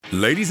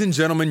Ladies and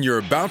gentlemen, you're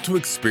about to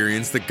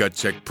experience the Gut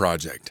Check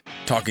Project,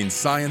 talking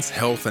science,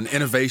 health, and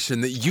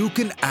innovation that you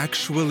can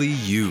actually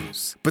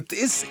use. But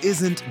this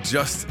isn't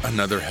just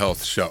another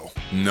health show.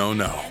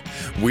 No.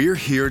 We're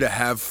here to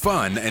have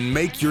fun and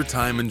make your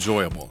time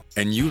enjoyable.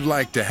 And you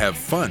like to have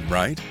fun,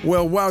 right?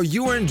 Well, while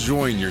you are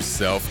enjoying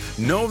yourself,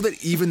 know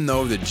that even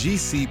though the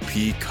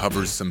GCP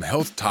covers some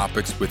health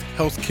topics with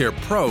healthcare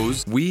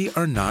pros, we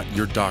are not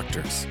your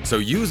doctors. So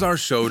use our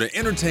show to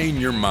entertain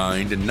your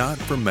mind and not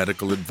for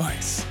medical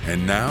advice.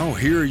 And now,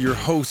 here are your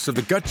hosts of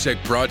the Gut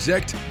Check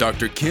Project,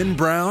 Dr. Ken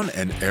Brown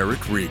and Eric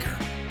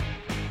Rieger.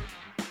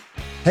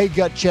 Hey,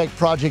 Gut Check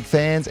Project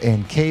fans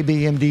and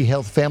KBMD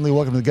Health family,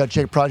 welcome to the Gut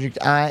Check Project.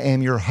 I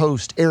am your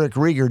host, Eric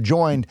Rieger,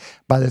 joined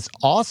by this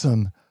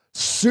awesome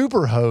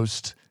super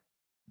host,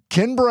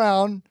 Ken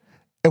Brown,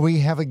 and we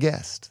have a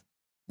guest.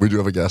 We do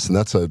have a guest, and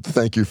that's a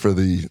thank you for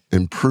the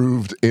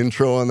improved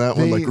intro on that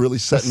one, like really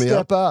setting me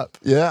up. Step up.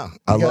 Yeah,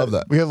 I love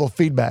that. We have a little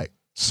feedback.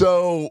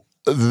 So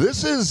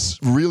this is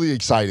really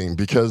exciting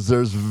because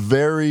there's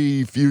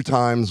very few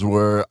times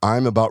where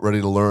I'm about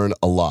ready to learn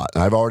a lot.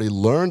 And I've already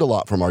learned a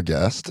lot from our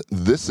guest.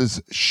 This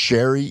is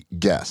Shari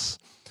Guess.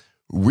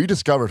 We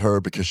discovered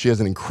her because she has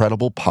an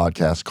incredible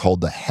podcast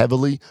called the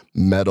Heavily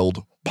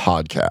Meddled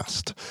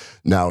Podcast.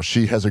 Now,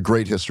 she has a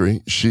great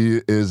history.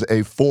 She is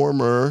a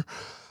former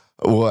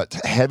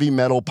heavy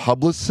metal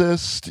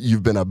publicist.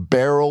 You've been a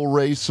barrel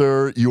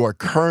racer. You are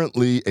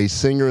currently a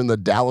singer in the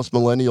Dallas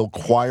Millennial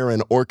Choir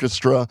and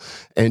Orchestra,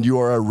 and you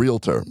are a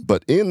realtor.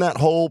 But in that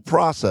whole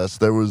process,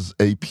 there was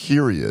a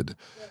period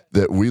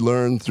that we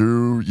learned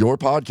through your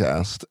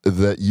podcast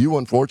that you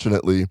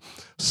unfortunately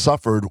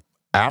suffered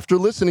after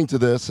listening to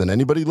this. And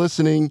anybody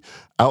listening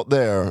out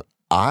there,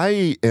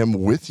 I am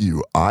with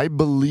you. I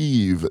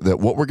believe that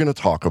what we're going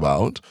to talk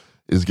about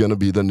is going to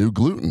be the new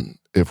gluten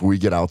if we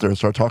get out there and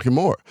start talking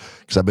more.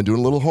 Because I've been doing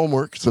a little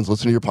homework since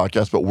listening to your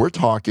podcast, but we're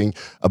talking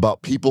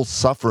about people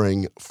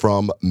suffering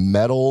from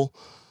metal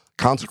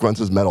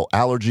consequences, metal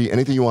allergy,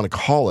 anything you want to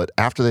call it,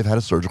 after they've had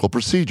a surgical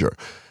procedure.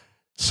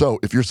 So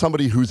if you're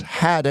somebody who's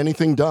had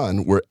anything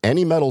done where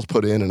any metal's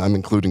put in, and I'm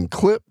including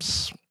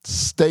clips,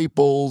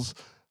 staples,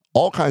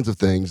 all kinds of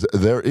things,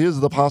 there is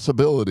the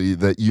possibility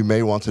that you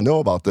may want to know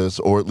about this,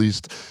 or at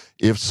least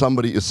if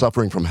somebody is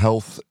suffering from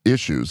health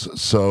issues.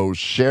 So,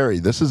 Shari,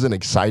 this is an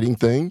exciting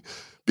thing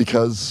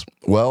because,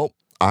 well,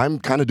 I'm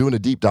kind of doing a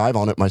deep dive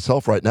on it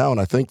myself right now, and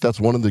I think that's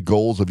one of the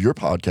goals of your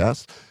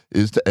podcast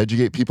is to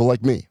educate people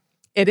like me.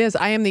 It is.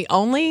 I am the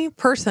only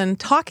person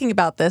talking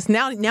about this.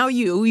 Now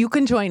you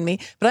can join me,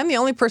 but I'm the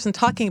only person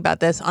talking about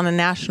this on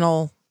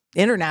a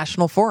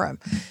international forum.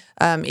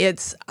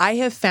 I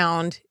have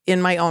found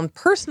in my own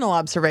personal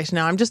observation,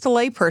 now I'm just a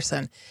lay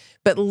person,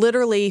 but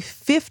literally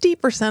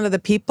 50% of the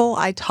people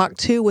I talk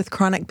to with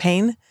chronic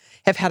pain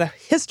have had a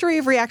history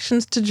of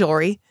reactions to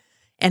jewelry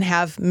and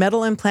have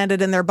metal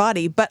implanted in their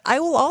body. But I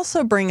will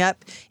also bring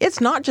up, it's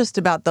not just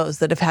about those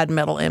that have had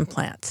metal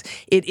implants.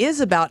 It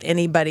is about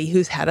anybody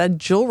who's had a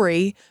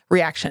jewelry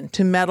reaction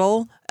to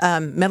metal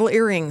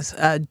earrings,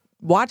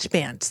 watch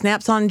band,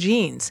 snaps on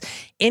jeans,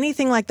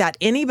 anything like that.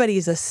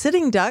 Anybody's a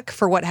sitting duck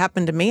for what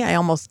happened to me. I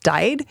almost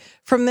died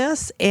from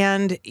this.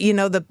 And, you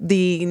know,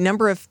 the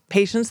number of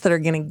patients that are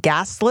getting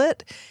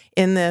gaslit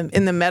in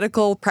the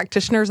medical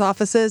practitioners'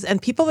 offices,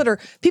 and people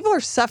are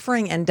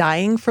suffering and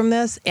dying from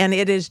this. And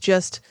it is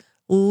just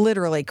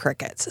literally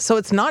crickets. So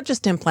it's not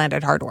just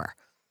implanted hardware.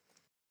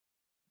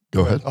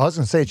 Go ahead. I was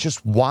going to say, it's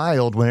just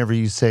wild whenever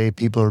you say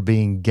people are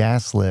being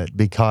gaslit,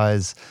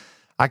 because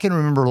I can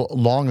remember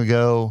long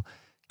ago,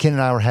 Ken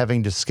and I were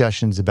having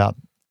discussions about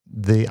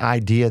the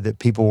idea that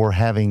people were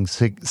having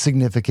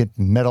significant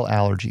metal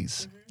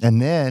allergies. Mm-hmm.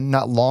 And then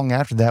not long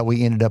after that,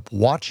 we ended up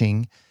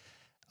watching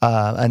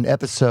an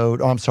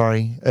episode. Oh, I'm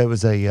sorry. It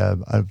was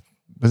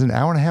was an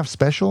hour and a half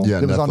special.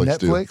 Yeah, it was on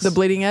Netflix. Dude. The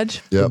Bleeding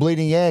Edge. Yep. The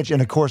Bleeding Edge.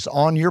 And of course,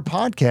 on your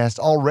podcast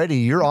already,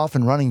 you're off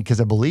and running because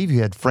I believe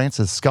you had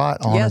Francis Scott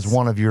on as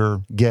one of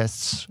your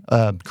guests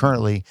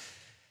currently.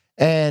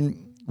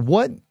 And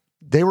what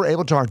they were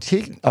able to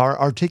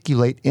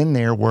articulate in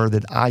there were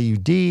that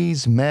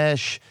IUDs,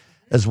 mesh,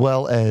 as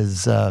well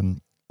as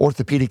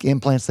orthopedic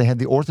implants. They had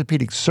the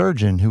orthopedic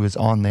surgeon who was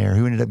on there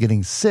who ended up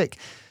getting sick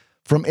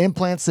from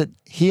implants that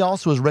he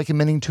also was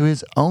recommending to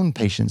his own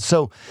patients.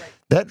 So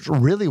that's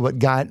really what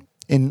got,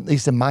 at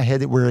least in my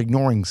head, that we're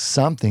ignoring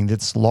something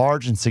that's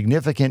large and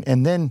significant.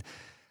 And then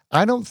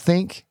I don't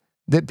think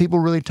that people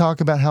really talk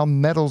about how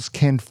metals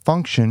can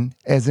function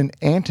as an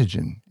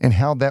antigen and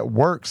how that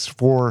works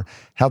for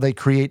how they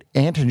create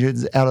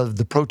antigens out of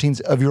the proteins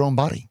of your own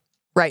body.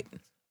 Right.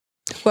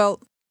 Well,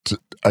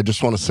 I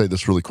just want to say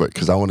this really quick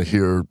because I want to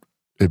hear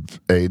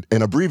an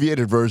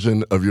abbreviated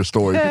version of your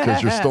story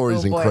because your story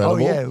is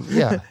incredible. Oh,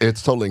 yeah.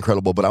 It's totally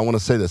incredible. But I want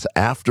to say this.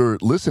 After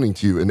listening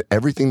to you and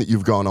everything that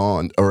you've gone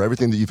on, or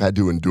everything that you've had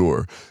to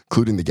endure,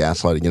 including the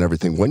gaslighting and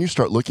everything, when you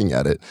start looking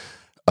at it,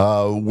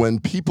 when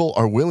people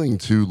are willing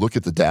to look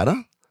at the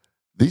data,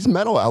 these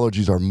metal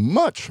allergies are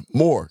much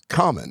more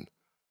common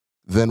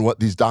than what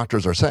these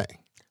doctors are saying.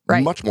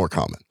 Right. Much more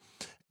common.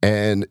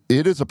 And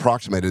it is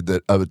approximated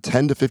that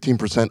 10 to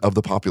 15% of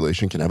the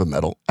population can have a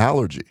metal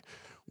allergy.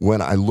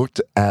 When I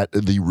looked at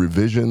the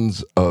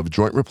revisions of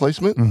joint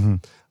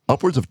replacement,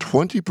 upwards of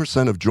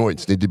 20% of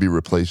joints need to be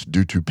replaced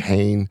due to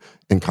pain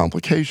and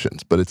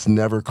complications, but it's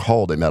never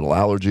called a metal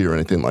allergy or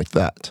anything like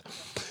that.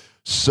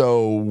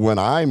 So when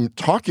I'm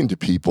talking to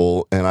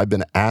people and I've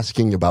been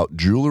asking about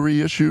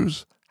jewelry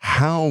issues,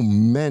 how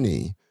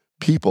many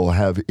people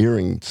have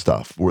earring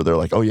stuff where they're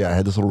like, oh yeah, I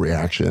had this little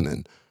reaction,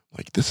 and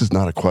like, this is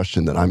not a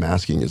question that I'm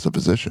asking as a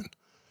physician.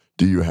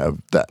 Do you have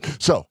that?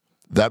 So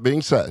that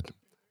being said,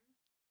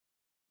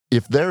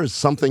 if there is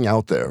something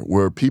out there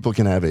where people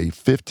can have a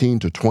 15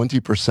 to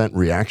 20%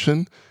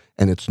 reaction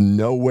and it's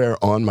nowhere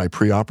on my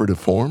preoperative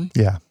form,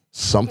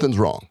 something's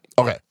wrong.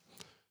 Okay.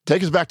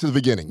 Take us back to the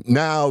beginning.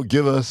 Now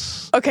give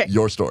us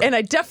your story. And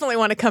I definitely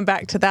want to come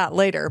back to that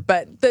later.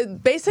 But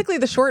basically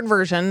the short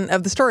version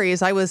of the story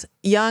is I was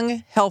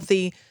young,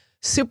 healthy,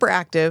 super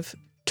active,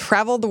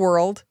 traveled the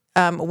world,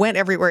 went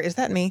everywhere. Is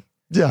that me?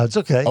 Yeah, it's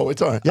okay. Oh,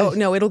 it's all right. Oh,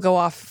 no, it'll go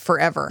off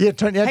forever. Yeah,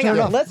 turn it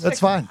off. Let's That's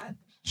fine.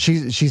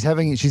 She's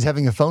having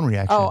a phone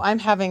reaction. Oh, I'm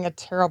having a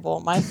terrible.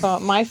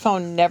 My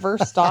phone never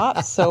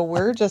stops, so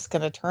we're just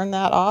going to turn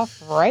that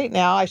off right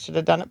now. I should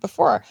have done it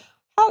before.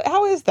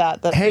 How is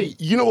that? Hey,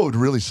 you know what would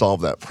really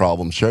solve that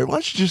problem, Shari? Why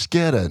don't you just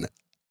get an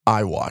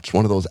iWatch,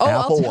 one of those Apple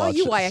Watches? I'll tell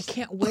you why I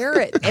can't wear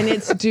it, and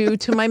it's due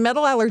to my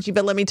metal allergy,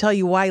 but let me tell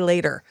you why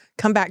later.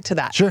 Come back to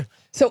that. Sure.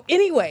 So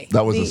anyway.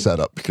 That was a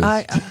setup because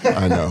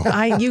I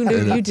know.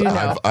 You do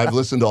know. I've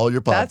listened to all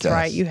your podcasts. That's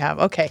right, you have.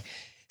 Okay.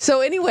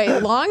 So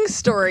anyway, long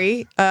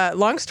story,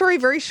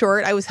 very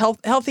short. I was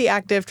healthy,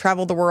 active,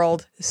 traveled the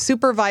world,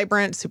 super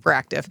vibrant, super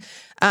active.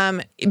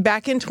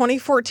 Back in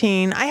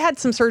 2014, I had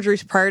some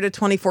surgeries prior to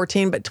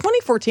 2014, but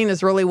 2014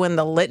 is really when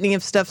the litany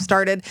of stuff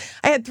started.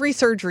 I had 3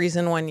 surgeries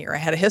in 1 year. I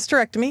had a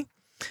hysterectomy,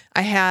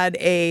 I had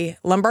a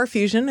lumbar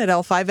fusion at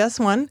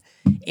L5-S1,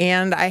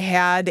 and I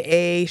had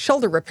a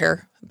shoulder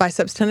repair,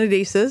 biceps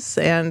tenodesis,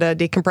 and a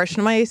decompression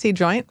of my AC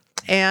joint.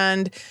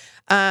 And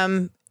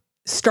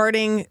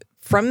starting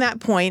from that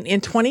point, in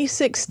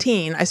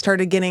 2016, I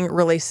started getting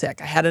really sick.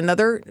 I had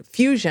another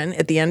fusion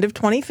at the end of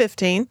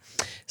 2015,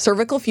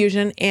 cervical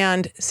fusion,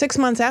 and 6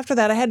 months after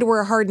that, I had to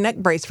wear a hard neck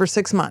brace for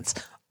 6 months.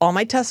 All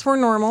my tests were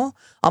normal.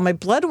 All my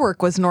blood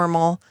work was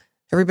normal.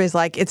 Everybody's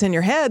like, it's in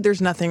your head.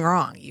 There's nothing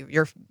wrong.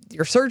 Your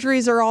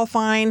surgeries are all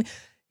fine.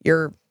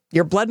 Your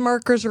blood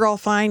markers are all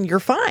fine. You're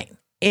fine.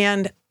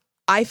 And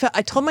I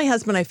told my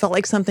husband I felt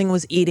like something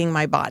was eating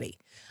my body.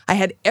 I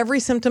had every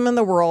symptom in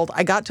the world.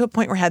 I got to a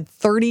point where I had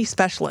 30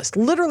 specialists,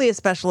 literally a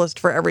specialist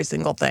for every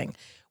single thing,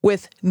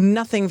 with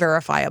nothing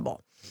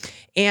verifiable.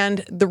 And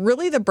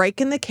the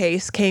break in the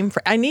case came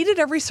I needed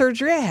every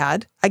surgery I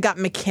had. I got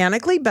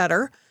mechanically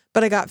better,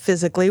 but I got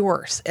physically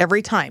worse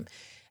every time.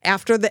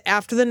 After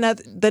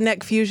the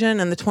neck fusion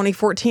and the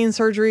 2014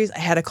 surgeries, I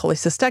had a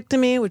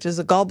cholecystectomy, which is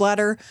a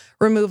gallbladder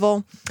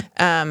removal,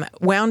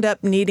 wound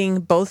up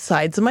needing both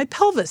sides of my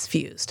pelvis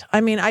fused.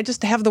 I mean, I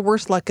just have the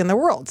worst luck in the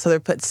world. So they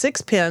put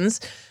 6 pins,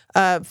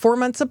 4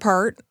 months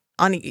apart,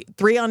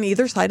 3 on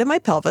either side of my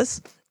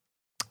pelvis.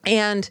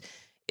 And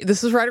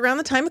this was right around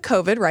the time of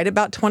COVID, right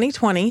about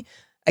 2020.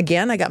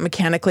 Again, I got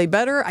mechanically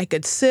better. I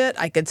could sit,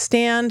 I could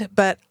stand,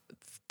 but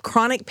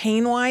chronic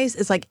pain-wise,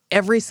 it's like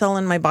every cell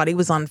in my body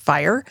was on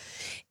fire.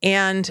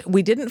 And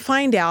we didn't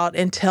find out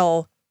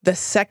until the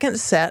second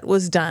set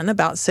was done,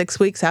 about 6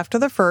 weeks after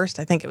the first.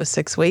 I think it was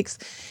 6 weeks.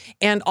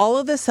 And all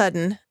of a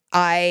sudden,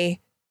 I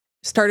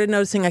started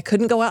noticing I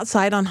couldn't go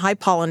outside on high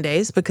pollen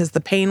days because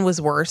the pain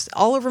was worse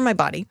all over my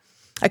body.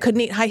 I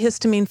couldn't eat high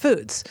histamine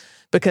foods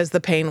because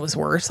the pain was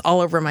worse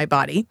all over my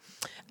body.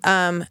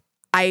 The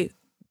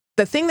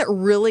thing that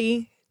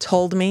really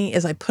told me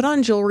is I put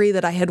on jewelry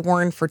that I had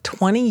worn for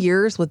 20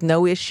 years with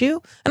no issue.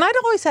 And I'd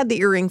always had the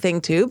earring thing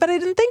too, but I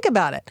didn't think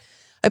about it.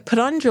 I put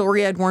on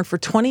jewelry I'd worn for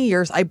 20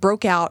 years. I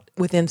broke out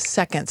within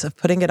seconds of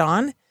putting it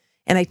on,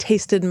 and I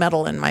tasted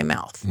metal in my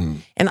mouth.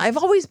 And I've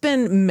always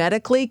been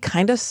medically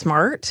kind of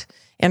smart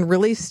and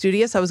really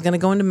studious. I was going to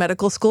go into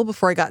medical school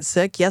before I got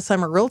sick. Yes,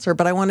 I'm a realtor,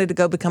 but I wanted to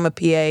go become a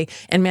PA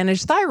and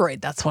manage thyroid.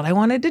 That's what I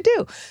wanted to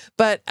do.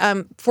 But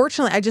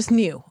fortunately, I just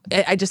knew.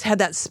 I just had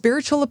that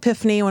spiritual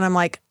epiphany when I'm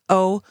like,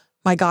 oh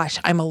my gosh,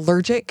 I'm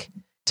allergic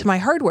to my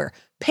hardware.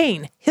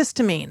 Pain,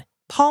 histamine,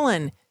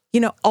 pollen,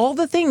 all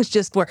the things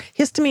just were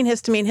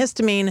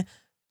histamine,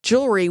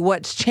 jewelry.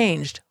 What's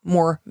changed?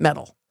 More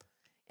metal.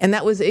 And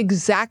that was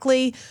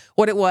exactly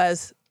what it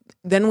was.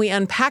 Then we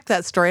unpacked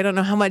that story. I don't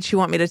know how much you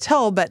want me to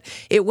tell, but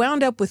it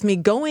wound up with me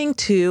going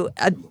to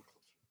a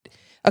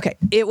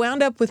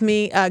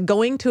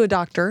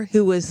doctor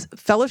who was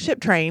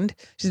fellowship trained.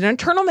 She's an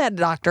internal med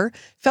doctor,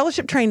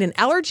 fellowship trained in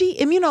allergy,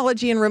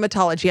 immunology, and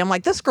rheumatology. I'm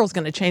like, this girl's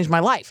going to change my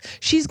life.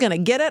 She's going to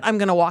get it. I'm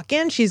going to walk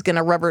in. She's going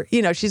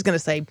to she's going to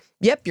say,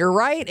 yep, you're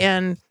right.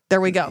 And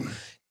there we go.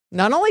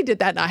 Not only did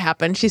that not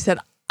happen, she said,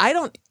 I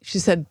don't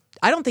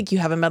think you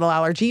have a metal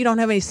allergy. You don't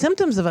have any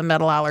symptoms of a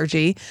metal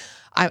allergy.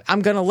 I'm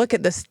going to look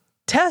at this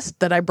test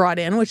that I brought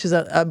in, which is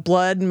a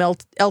blood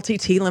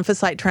LTT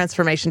lymphocyte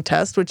transformation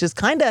test, which is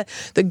kind of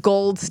the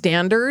gold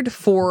standard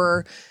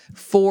for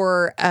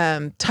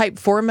type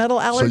 4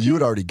 metal allergy. So you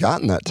had already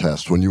gotten that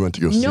test when you went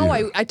to go see her? No,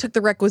 I took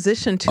the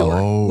requisition to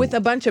her with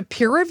a bunch of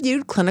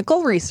peer-reviewed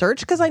clinical research,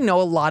 because I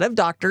know a lot of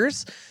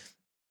doctors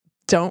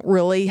don't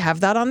really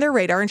have that on their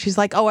radar. And she's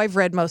like, oh, I've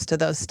read most of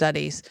those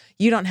studies.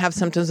 You don't have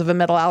symptoms of a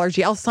metal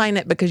allergy. I'll sign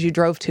it because you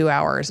drove 2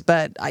 hours.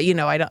 But,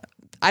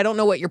 I don't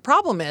know what your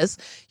problem is.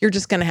 You're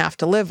just going to have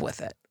to live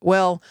with it.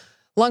 Well,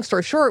 long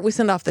story short, we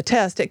send off the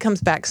test. It comes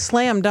back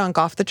slam dunk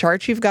off the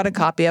charts. You've got a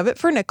copy of it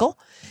for nickel.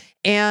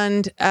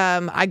 And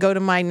I go to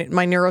my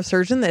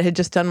neurosurgeon that had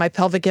just done my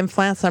pelvic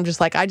implants. I'm just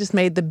like, I just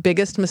made the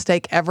biggest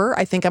mistake ever.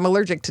 I think I'm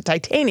allergic to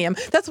titanium.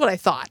 That's what I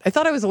thought. I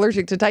thought I was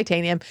allergic to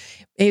titanium.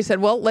 And he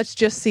said, well, let's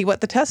just see what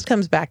the test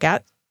comes back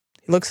at.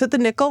 He looks at the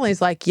nickel and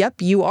he's like,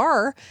 yep, you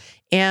are.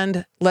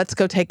 And let's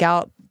go take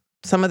out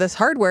some of this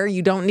hardware.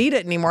 You don't need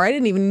it anymore. I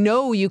didn't even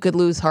know you could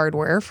lose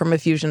hardware from a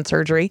fusion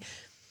surgery.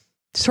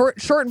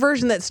 Short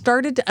version that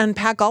started to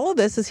unpack all of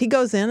this is he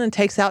goes in and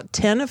takes out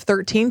 10 of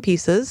 13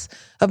 pieces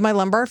of my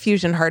lumbar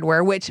fusion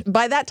hardware, which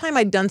by that time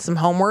I'd done some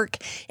homework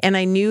and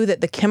I knew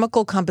that the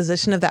chemical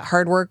composition of that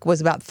hardware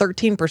was about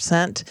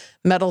 13%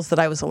 metals that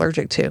I was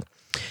allergic to.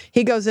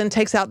 He goes in,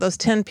 takes out those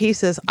 10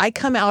 pieces. I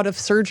come out of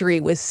surgery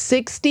with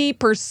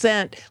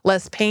 60%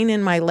 less pain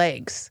in my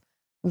legs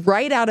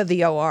right out of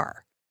the OR.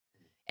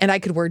 And I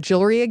could wear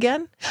jewelry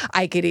again.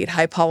 I could eat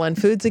high pollen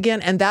foods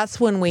again. And that's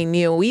when we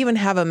knew. We even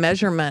have a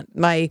measurement.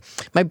 My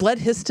blood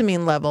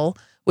histamine level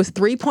was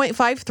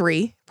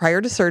 3.53 prior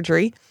to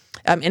surgery.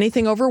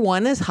 Anything over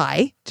 1 is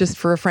high, just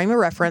for a frame of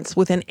reference.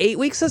 Within 8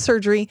 weeks of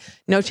surgery,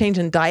 no change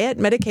in diet,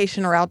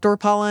 medication, or outdoor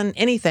pollen,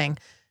 anything,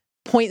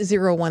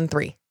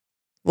 0.013,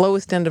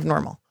 lowest end of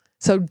normal.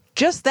 So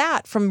just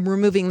that from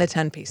removing the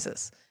 10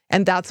 pieces.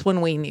 And that's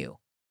when we knew.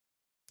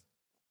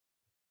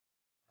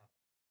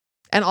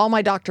 And all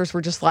my doctors were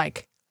just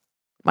like,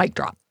 mic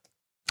drop.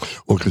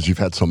 Well, because you've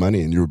had so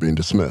many and you were being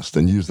dismissed,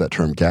 and use that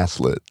term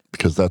gaslit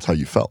because that's how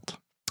you felt.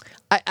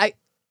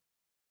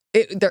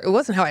 It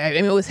wasn't how I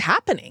mean, it was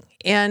happening.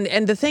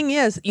 And the thing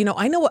is,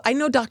 I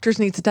know doctors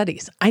need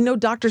studies. I know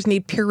doctors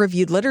need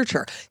peer-reviewed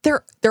literature.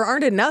 There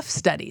aren't enough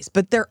studies,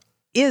 but there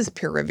is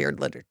peer-reviewed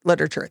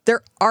literature.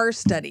 There are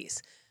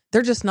studies.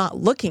 They're just not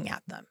looking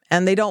at them,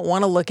 and they don't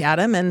want to look at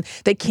them, and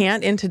they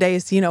can't in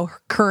today's,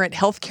 current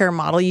healthcare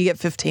model. You get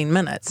 15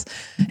 minutes,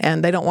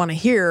 and they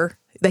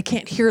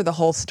can't hear the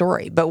whole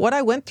story. But what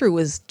I went through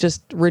was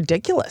just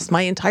ridiculous.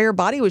 My entire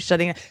body was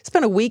shutting down.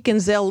 Spent a week in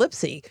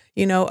Zale-Lipsy,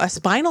 a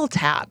spinal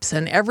taps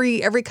and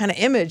every kind of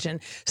image and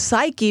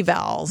psych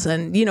evals.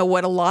 And,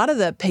 what a lot of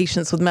the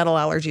patients with metal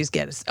allergies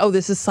get is,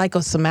 this is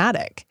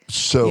psychosomatic.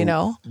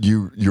 So,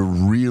 you're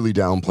really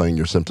downplaying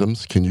your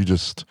symptoms. Can you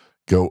just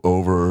go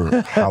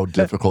over how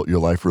difficult your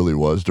life really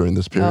was during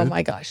this period? Oh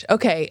my gosh.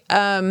 Okay.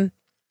 I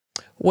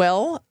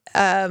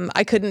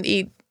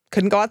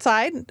couldn't go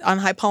outside on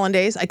high pollen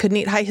days. I couldn't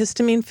eat high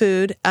histamine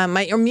food.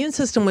 My immune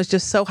system was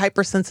just so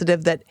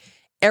hypersensitive that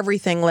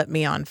everything lit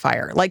me on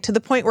fire. Like to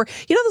the point where,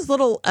 those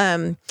little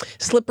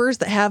slippers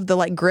that have the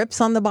grips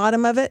on the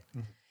bottom of it?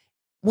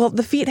 Well,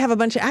 the feet have a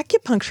bunch of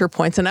acupuncture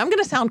points, and I'm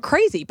going to sound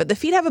crazy, but the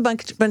feet have a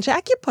bunch of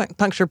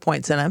acupuncture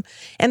points in them,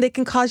 and they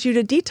can cause you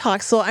to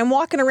detox. So I'm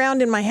walking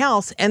around in my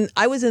house, and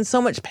I was in so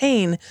much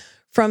pain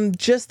from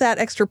just that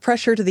extra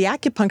pressure to the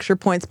acupuncture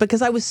points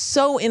because I was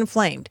so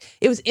inflamed.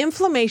 It was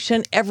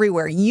inflammation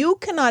everywhere. You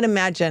cannot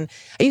imagine.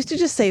 I used to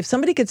just say, if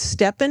somebody could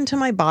step into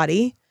my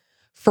body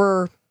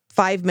for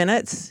 5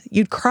 minutes,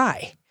 you'd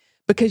cry.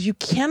 Because you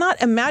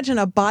cannot imagine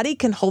a body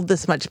can hold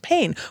this much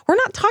pain. We're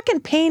not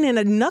talking pain in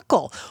a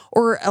knuckle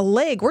or a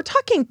leg. We're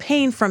talking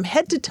pain from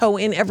head to toe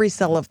in every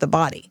cell of the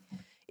body.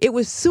 It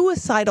was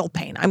suicidal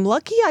pain. I'm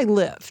lucky I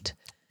lived.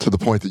 To the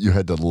point that you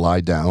had to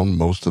lie down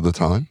most of the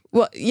time?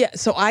 Well, yeah.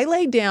 So I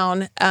lay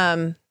down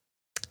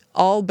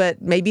all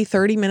but maybe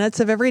 30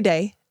 minutes of every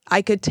day.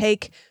 I could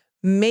take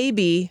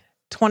maybe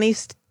 5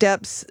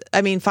 steps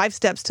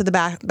to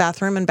the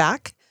bathroom and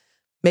back,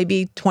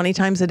 maybe 20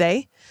 times a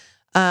day.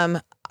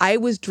 I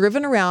was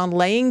driven around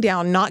laying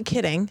down, not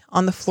kidding,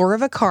 on the floor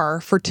of a car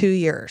for 2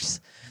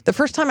 years. The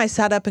first time I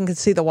sat up and could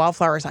see the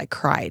wildflowers, I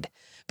cried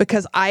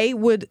because I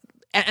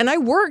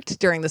worked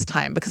during this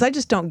time because I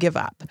just don't give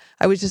up.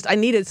 I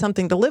needed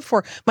something to live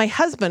for. My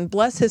husband,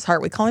 bless his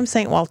heart, we call him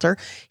St. Walter.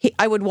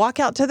 I would walk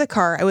out to the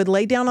car. I would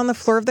lay down on the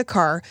floor of the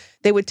car.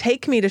 They would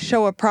take me to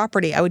show a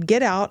property. I would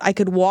get out. I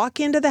could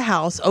walk into the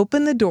house,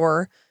 open the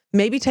door,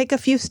 maybe take a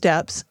few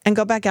steps and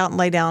go back out and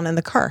lay down in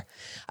the car.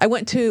 I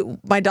went to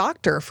my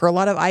doctor for a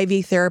lot of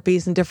IV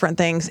therapies and different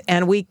things.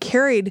 And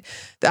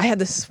I had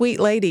this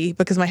sweet lady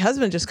because my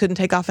husband just couldn't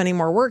take off any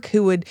more work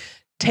who would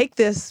take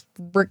this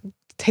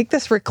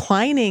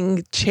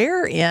reclining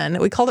chair in.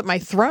 We called it my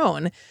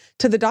throne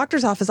to the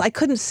doctor's office. I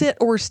couldn't sit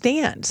or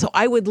stand. So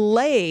I would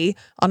lay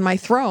on my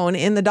throne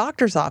in the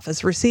doctor's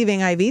office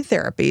receiving IV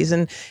therapies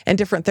and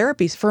different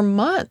therapies for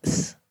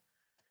months.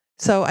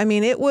 So,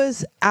 it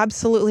was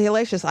absolutely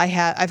hellacious. I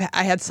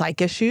had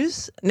psych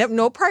issues,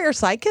 no prior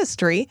psych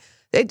history.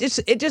 It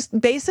just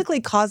basically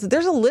causes,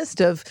 there's a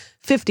list of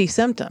 50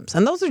 symptoms,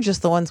 and those are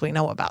just the ones we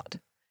know about.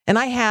 And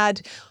I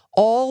had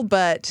all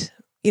but,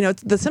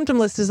 the symptom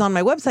list is on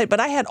my website, but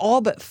I had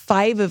all but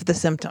 5 of the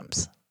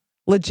symptoms,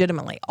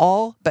 legitimately,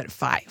 all but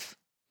 5.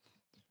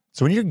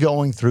 So when you're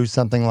going through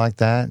something like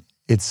that,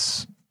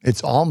 it's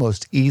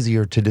almost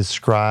easier to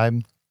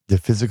describe the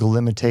physical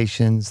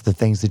limitations, the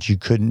things that you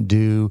couldn't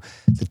do,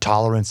 the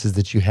tolerances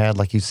that you had,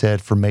 like you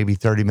said, for maybe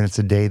 30 minutes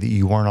a day that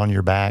you weren't on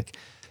your back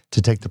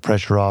to take the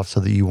pressure off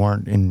so that you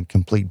weren't in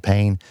complete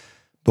pain.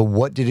 But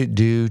what did it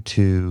do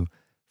to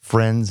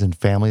friends and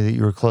family that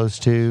you were close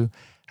to?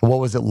 What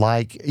was it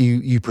like?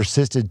 You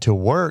persisted to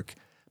work,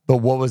 but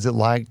what was it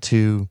like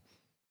to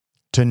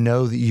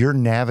know that you're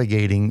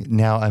navigating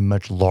now a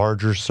much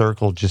larger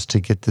circle just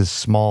to get this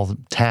small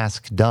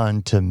task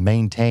done to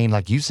maintain,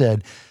 like you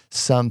said,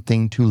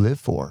 something to live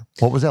for?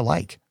 What was that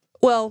like?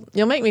 Well,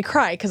 you'll make me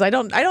cry because I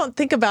don't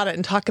think about it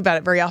and talk about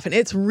it very often.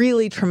 It's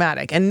really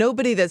traumatic. And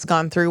nobody that's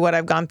gone through what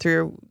I've gone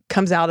through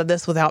comes out of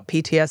this without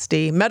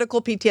PTSD,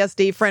 medical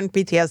PTSD, friend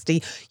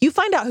PTSD. You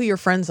find out who your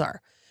friends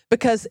are.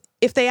 Because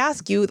if they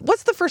ask you,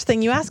 what's the first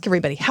thing you ask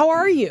everybody? How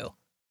are you?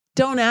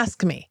 Don't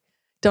ask me.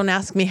 Don't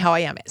ask me how I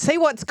am. Say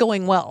what's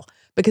going well.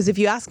 Because if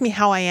you ask me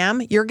how I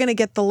am, you're going to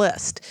get the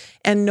list.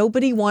 And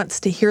nobody wants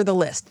to hear the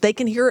list. They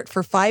can hear it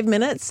for 5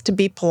 minutes to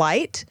be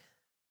polite,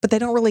 but they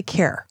don't really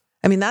care.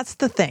 I mean, that's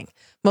the thing.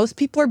 Most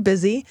people are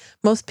busy.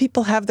 Most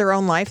people have their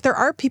own life. There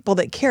are people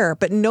that care,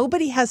 but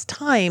nobody has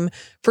time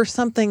for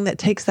something that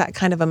takes that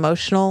kind of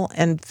emotional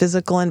and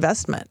physical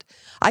investment.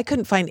 I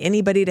couldn't find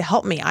anybody to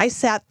help me. I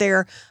sat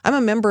there. I'm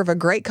a member of a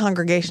great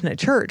congregation at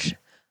church.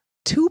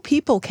 2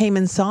 people came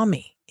and saw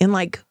me in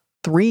like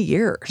 3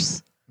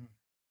 years.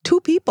 2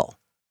 people.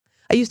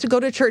 I used to go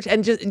to church,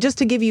 and just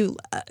to give you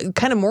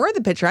kind of more of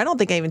the picture, I don't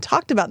think I even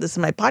talked about this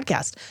in my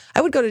podcast.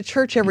 I would go to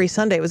church every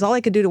Sunday. It was all I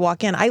could do to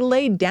walk in. I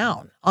laid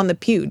down on the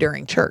pew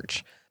during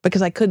church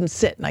because I couldn't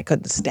sit and I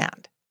couldn't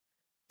stand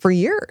for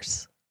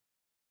years.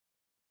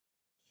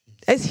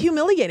 It's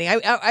humiliating.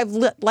 I've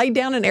laid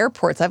down in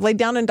airports. I've laid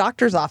down in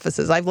doctor's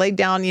offices. I've laid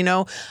down,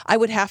 I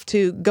would have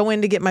to go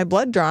in to get my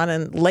blood drawn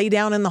and lay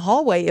down in the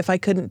hallway if I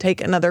couldn't take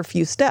another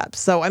few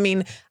steps. So, I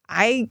mean,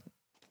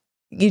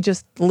 you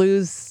just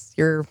lose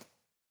your...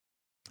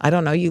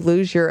 you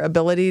lose your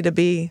ability to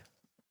be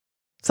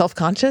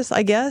self-conscious,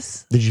 I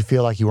guess. Did you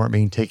feel like you weren't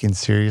being taken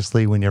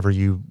seriously whenever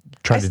you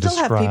tried to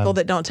describe? I still have people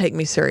that don't take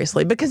me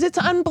seriously because it's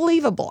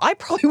unbelievable. I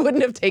probably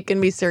wouldn't have taken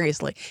me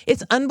seriously.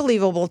 It's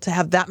unbelievable to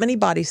have that many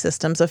body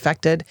systems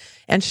affected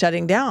and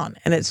shutting down.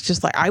 And it's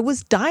just like, I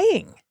was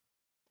dying.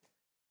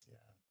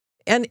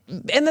 And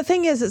the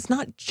thing is, it's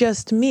not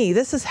just me.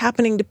 This is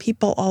happening to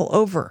people all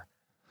over.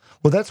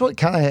 Well, that's what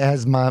kind of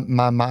has my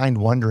mind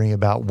wondering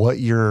about what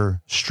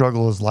your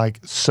struggle is like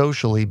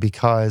socially,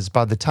 because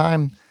by the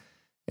time,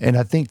 and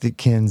I think that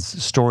Ken's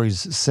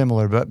story's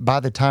similar, but by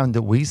the time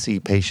that we see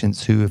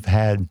patients who have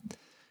had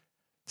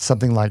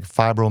something like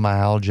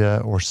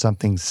fibromyalgia or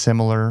something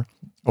similar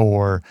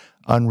or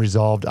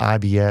unresolved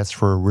IBS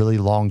for a really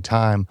long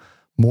time,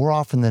 more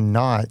often than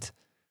not,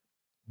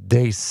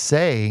 they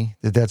say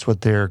that that's what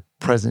their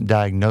present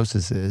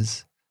diagnosis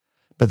is.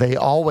 But they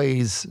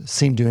always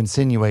seem to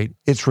insinuate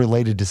it's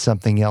related to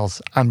something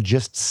else. I'm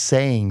just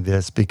saying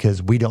this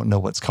because we don't know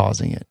what's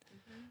causing it.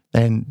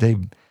 And they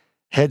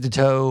head to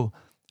toe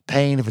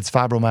pain if it's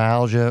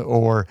fibromyalgia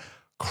or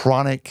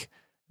chronic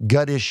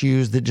gut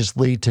issues that just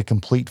lead to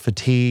complete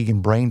fatigue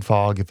and brain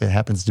fog if it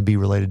happens to be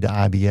related to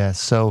IBS.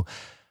 So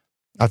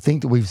I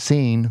think that we've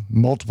seen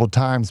multiple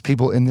times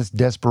people in this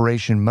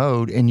desperation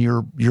mode, and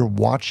you're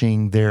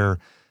watching their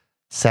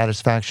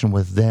satisfaction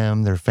with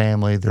them, their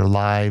family, their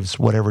lives,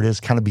 whatever it is,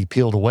 kind of be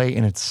peeled away.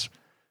 And it's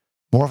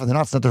more often than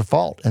not, it's not their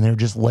fault. And they're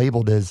just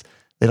labeled as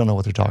they don't know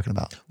what they're talking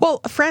about.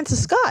 Well,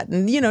 Francis Scott,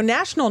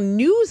 national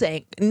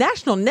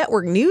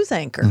network news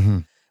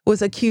anchor,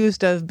 was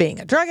accused of being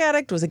a drug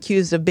addict, was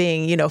accused of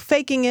being,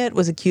 faking it,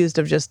 was accused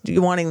of just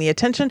wanting the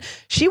attention.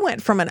 She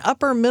went from an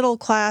upper middle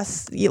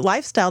class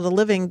lifestyle to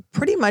living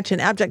pretty much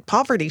in abject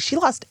poverty. She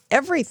lost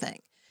everything.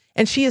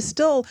 And she is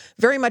still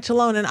very much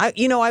alone. And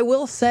I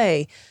will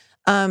say,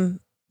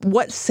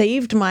 what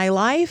saved my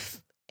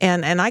life,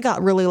 and I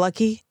got really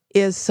lucky,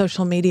 is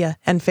social media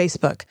and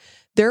Facebook.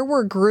 There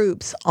were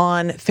groups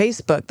on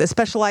Facebook that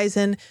specialize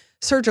in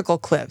surgical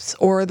clips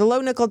or the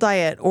low nickel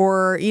diet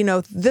or,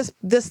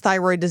 this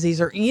thyroid disease,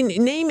 or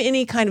name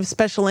any kind of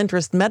special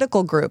interest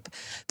medical group.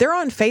 They're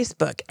on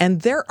Facebook,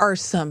 and there are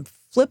some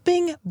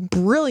flipping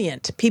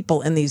brilliant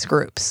people in these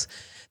groups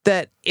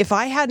that if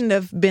I hadn't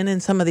have been in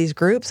some of these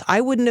groups,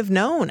 I wouldn't have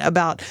known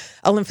about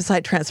a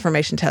lymphocyte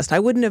transformation test. I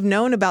wouldn't have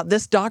known about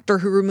this doctor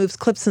who removes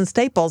clips and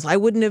staples. I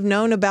wouldn't have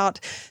known about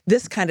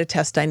this kind of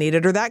test I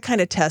needed or that kind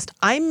of test.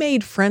 I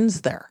made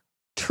friends there,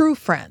 true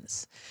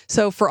friends.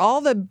 So for all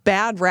the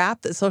bad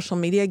rap that social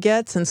media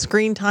gets and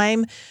screen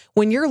time,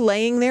 when you're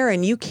laying there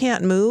and you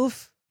can't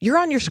move, you're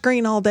on your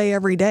screen all day,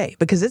 every day,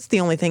 because it's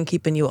the only thing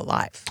keeping you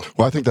alive.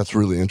 Well, I think that's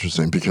really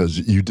interesting because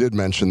you did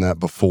mention that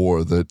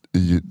before, that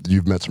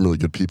you've met some really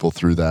good people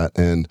through that.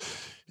 And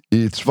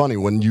it's funny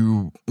when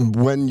you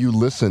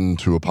listen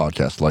to a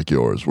podcast like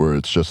yours, where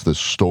it's just this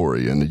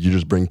story, and you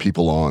just bring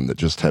people on that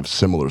just have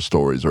similar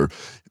stories, or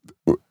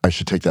I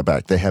should take that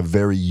back. They have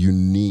very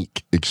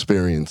unique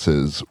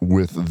experiences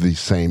with the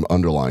same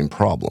underlying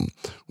problem,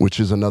 which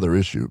is another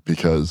issue,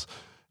 because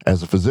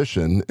as a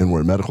physician, and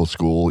we're in medical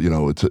school,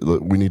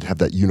 we need to have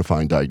that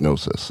unifying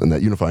diagnosis. And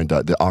that unifying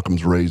the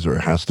Occam's razor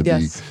has to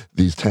be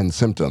these 10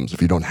 symptoms. If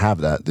you don't have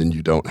that, then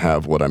you don't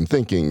have what I'm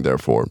thinking,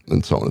 therefore,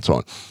 and so on and so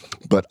on.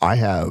 But I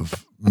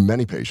have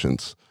many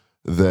patients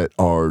that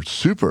are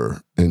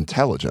super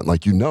intelligent.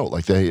 Like, you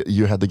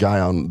had the guy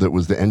on that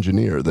was the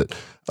engineer that,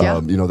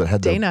 that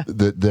had Dana.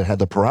 that had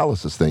the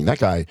paralysis thing. That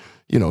guy,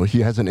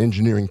 he has an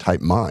engineering type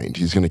mind.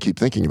 He's going to keep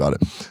thinking about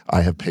it. I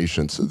have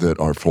patients that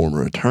are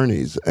former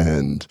attorneys,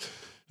 and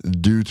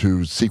due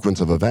to sequence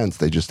of events,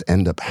 they just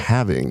end up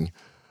having,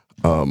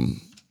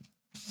 I'm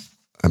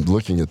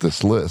looking at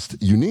this list,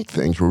 unique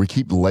things where we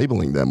keep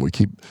labeling them. We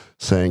keep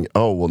saying,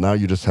 oh, well, now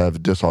you just have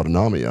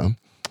dysautonomia.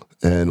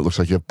 And it looks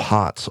like you have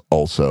POTS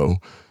also.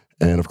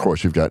 And of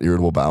course, you've got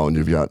irritable bowel, and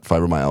you've got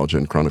fibromyalgia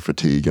and chronic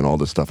fatigue and all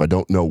this stuff. I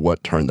don't know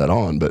what turned that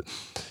on, but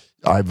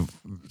I've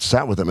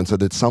sat with them and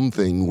said it's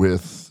something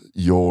with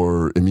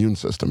your immune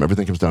system.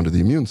 Everything comes down to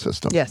the immune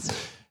system.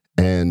 Yes.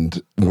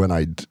 And when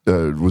I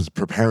was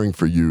preparing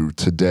for you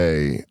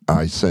today,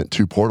 I sent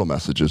 2 portal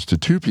messages to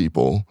 2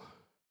 people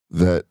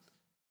that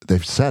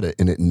they've said it,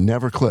 and it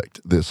never clicked.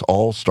 This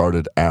all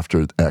started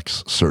after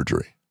X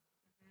surgery.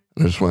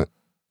 And I just went,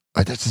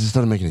 that just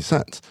doesn't make any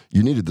sense.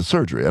 You needed the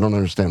surgery. I don't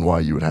understand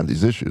why you would have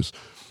these issues.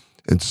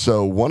 And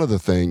so one of the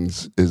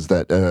things is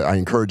that I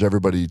encourage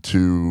everybody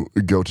to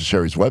go to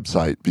Shari's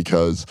website,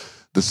 because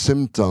the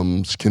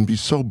symptoms can be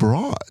so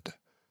broad.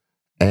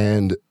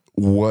 And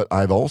what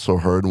I've also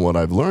heard and what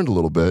I've learned a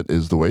little bit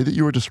is the way that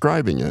you were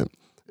describing it,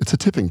 it's a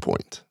tipping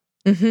point.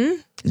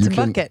 Mm-hmm. It's a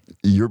bucket.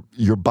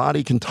 Your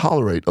body can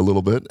tolerate a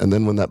little bit, and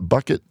then when that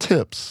bucket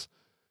tips,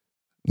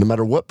 no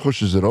matter what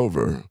pushes it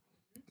over,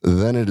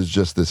 then it is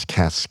just this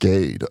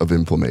cascade of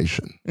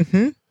inflammation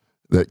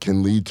that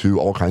can lead to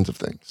all kinds of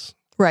things.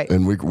 Right.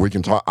 And we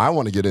can talk. I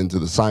want to get into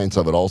the science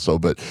of it also,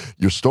 but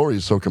your story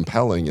is so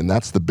compelling, and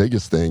that's the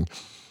biggest thing.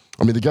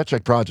 I mean, the Gut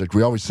Check Project,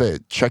 we always say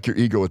it, check your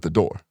ego at the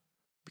door,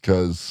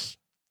 because,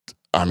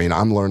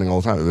 I'm learning all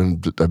the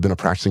time. I've been a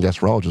practicing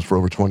gastroenterologist for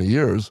over 20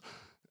 years,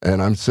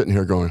 and I'm sitting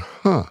here going,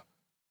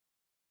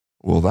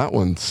 well, that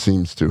one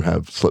seems to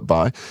have slipped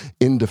by.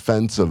 In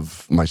defense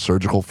of my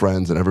surgical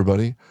friends and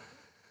everybody,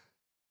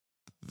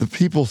 the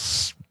people,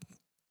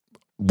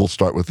 we'll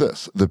start with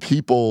this. The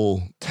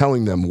people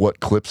telling them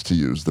what clips to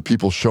use, the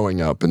people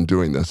showing up and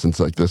doing this, and it's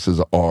like, this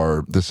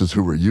is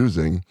who we're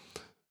using.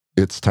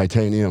 It's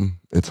titanium.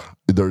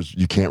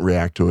 You can't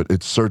react to it.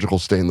 It's surgical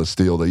stainless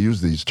steel. They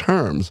use these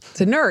terms.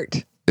 It's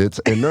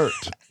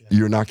inert.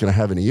 You're not going to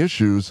have any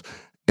issues.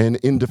 And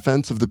in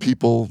defense of the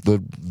people,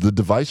 the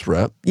device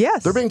rep,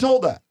 they're being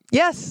told that.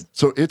 Yes.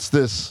 So it's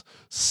this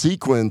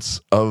sequence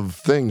of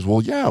things.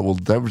 Well,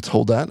 they were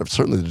told that.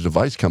 Certainly the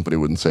device company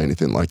wouldn't say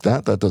anything like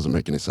that. That doesn't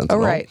make any sense at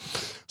all. Right.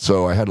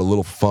 So I had a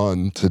little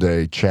fun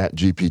today, chat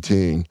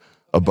GPTing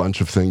a bunch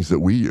of things that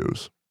we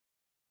use.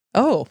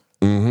 Oh.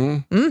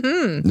 Mm-hmm.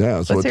 Mm-hmm.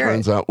 Yeah, so it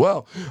turns out,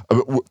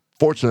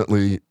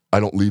 fortunately, I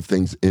don't leave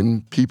things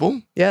in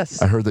people.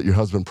 Yes. I heard that your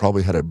husband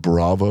probably had a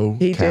Bravo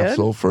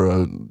capsule for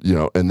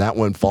and that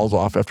one falls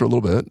off after a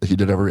little bit. He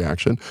did have a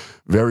reaction.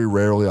 Very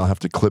rarely I'll have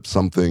to clip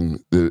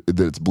something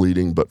that's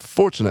bleeding, but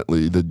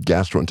fortunately the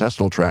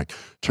gastrointestinal tract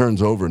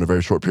turns over in a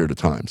very short period of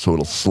time, so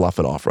it'll slough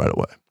it off right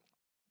away.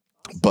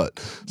 But,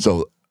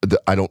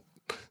 I don't,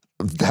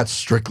 that's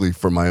strictly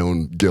for my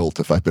own guilt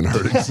if I've been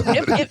hurting somebody.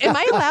 Am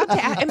I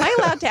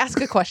allowed to ask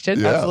a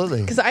question? Yeah.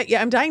 Absolutely. Because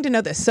I'm dying to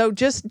know this. So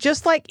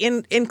just like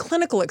in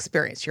clinical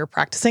experience, you're a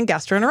practicing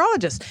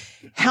gastroenterologist.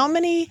 How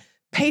many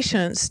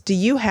patients do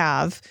you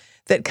have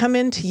that come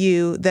into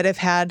you that have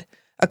had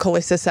a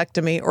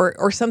cholecystectomy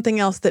or something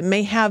else that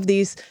may have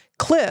these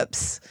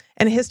clips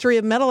and a history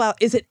of metal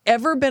out? Is it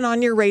ever been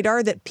on your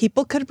radar that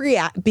people could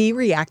be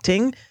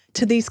reacting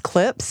to these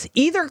clips,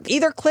 either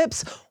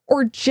clips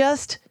or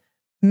just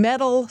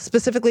metal,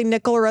 specifically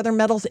nickel or other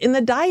metals in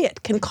the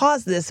diet, can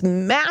cause this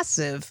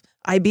massive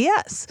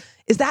IBS?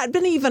 Is that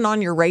been even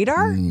on your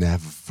radar?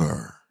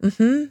 Never.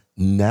 Mm-hmm.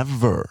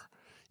 Never.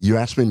 You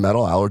asked me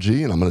metal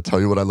allergy, and I'm going to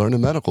tell you what I learned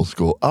in medical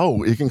school.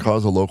 Oh, it can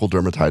cause a local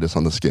dermatitis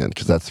on the skin,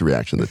 because that's the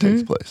reaction that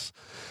takes place.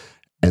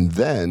 And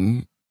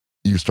then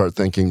you start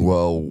thinking,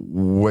 well,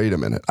 wait a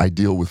minute. I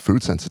deal with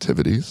food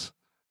sensitivities.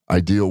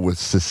 I deal with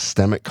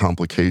systemic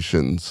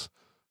complications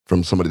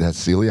from somebody that has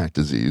celiac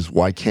disease.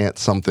 Why can't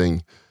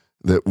something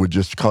that would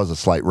just cause a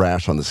slight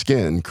rash on the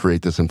skin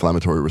create this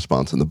inflammatory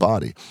response in the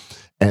body?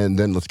 And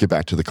then let's get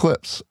back to the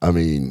clips. I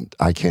mean,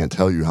 I can't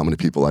tell you how many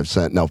people I've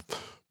sent. Now,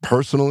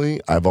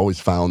 personally, I've always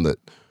found that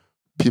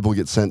people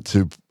get sent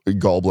to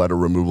gallbladder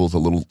removals a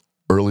little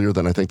earlier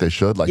than I think they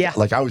should.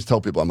 Like I always tell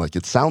people, I'm like,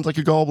 it sounds like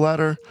a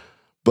gallbladder,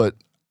 but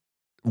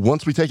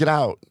once we take it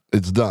out,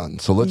 it's done.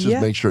 So let's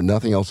just make sure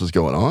nothing else is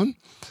going on.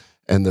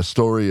 And the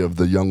story of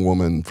the young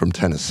woman from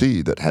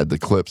Tennessee that had the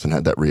clips and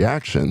had that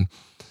reaction,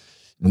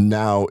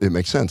 now it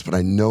makes sense. But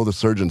I know the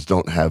surgeons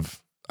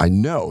I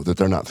know that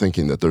they're not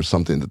thinking that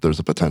there's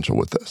a potential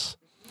with this.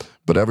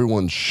 But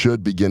everyone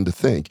should begin to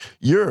think.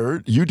 You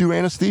do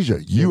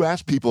anesthesia. You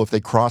ask people if they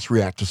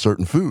cross-react to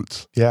certain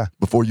foods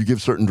before you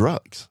give certain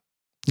drugs.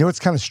 You know what's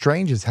kind of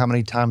strange is how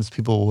many times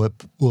people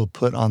will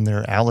put on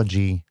their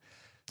allergy.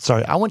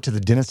 Sorry, I went to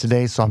the dentist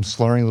today, so I'm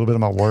slurring a little bit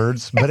of my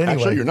words. But anyway.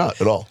 Actually, you're not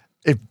at all.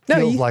 It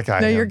feels like I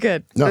am. No, you're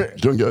good. No, you're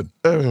doing good.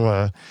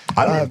 I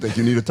don't even think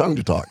you need a tongue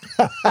to talk.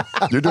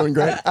 You're doing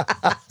great.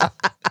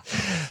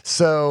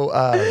 So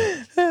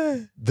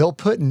they'll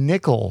put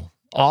nickel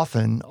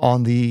often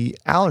on the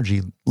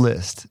allergy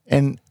list.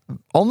 And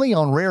only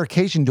on rare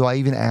occasion do I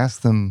even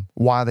ask them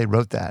why they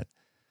wrote that.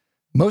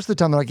 Most of the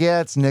time they're like,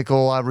 yeah, it's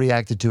nickel. I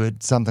reacted to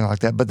it, something like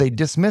that. But they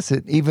dismiss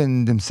it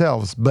even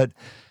themselves. But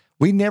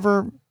we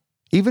never,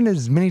 even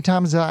as many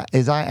times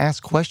as I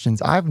ask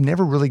questions, I've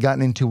never really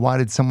gotten into why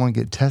did someone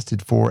get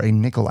tested for a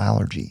nickel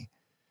allergy.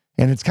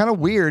 And it's kind of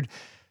weird,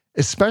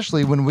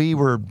 especially when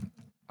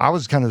I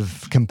was kind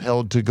of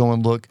compelled to go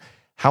and look,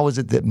 how is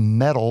it that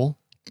metal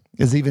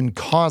is even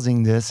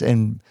causing this,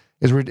 and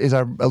as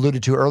I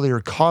alluded to earlier,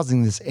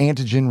 causing this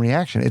antigen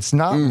reaction. It's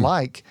not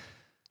like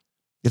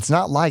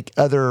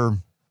other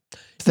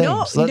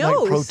things, like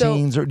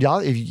proteins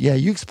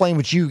you explain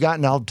what you got,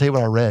 and I'll tell you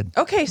what I read.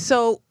 Okay,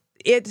 so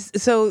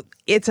it's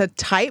a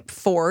type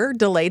 4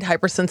 delayed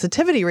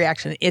hypersensitivity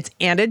reaction. It's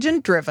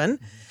antigen driven.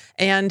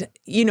 And,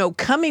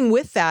 coming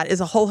with that is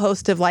a whole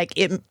host of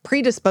it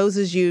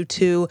predisposes you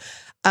to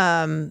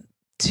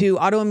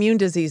autoimmune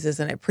diseases,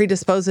 and it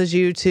predisposes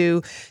you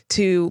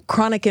to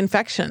chronic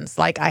infections.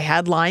 Like I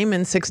had Lyme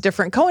and 6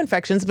 different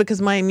co-infections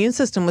because my immune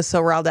system was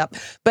so riled up.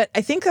 But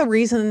I think the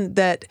reason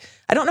that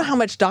I don't know how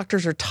much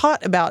doctors are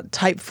taught about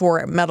type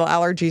 4 metal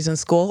allergies in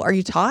school. Are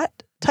you taught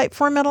type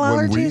 4 metal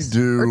allergies?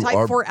 Or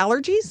type 4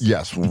 allergies?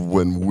 Yes.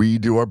 When we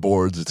do our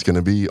boards, it's going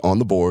to be on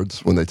the boards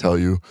when they tell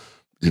you,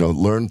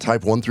 learn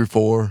type 1 through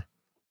 4.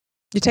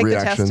 You take the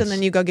test and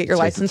then you go get your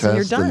license and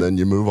you're done. And then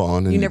you move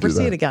on. And you never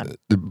see it again.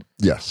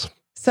 Yes.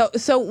 So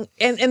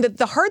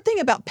the hard thing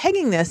about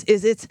pegging this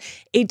is it's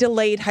a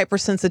delayed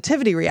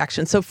hypersensitivity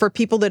reaction. So for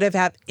people that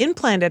have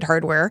implanted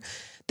hardware,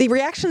 the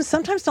reactions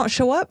sometimes don't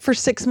show up for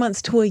 6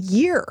 months to a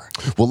year.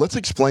 Well, let's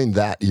explain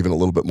that even a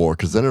little bit more,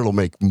 because then it'll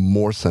make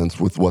more sense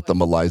with what the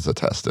ELISA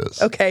test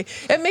is. Okay.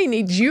 It may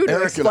need you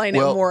to explain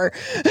it more.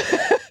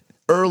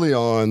 Early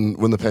on,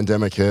 when the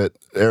pandemic hit,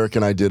 Eric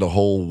and I did a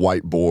whole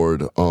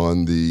whiteboard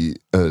on the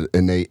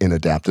innate and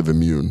adaptive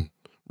immune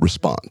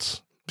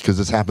response, because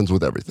this happens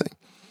with everything.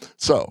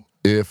 So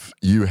if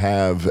you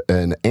have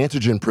an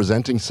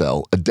antigen-presenting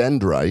cell, a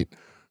dendrite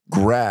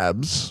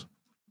grabs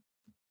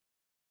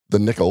the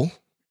nickel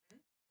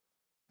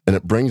and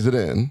it brings it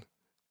in,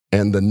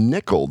 and the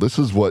nickel, this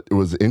is what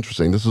was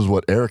interesting. This is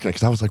what Eric,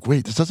 because I was like,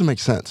 wait, this doesn't make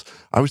sense.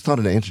 I always thought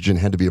an antigen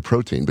had to be a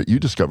protein, but you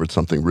discovered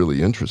something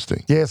really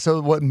interesting. Yeah,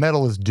 so what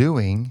metal is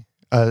doing,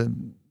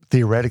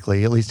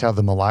 theoretically, at least how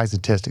the ELISA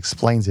test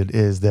explains it,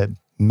 is that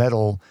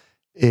metal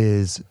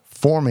is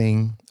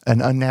forming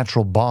an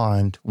unnatural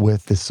bond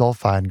with the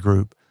sulfide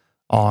group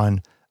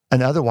on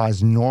an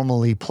otherwise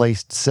normally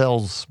placed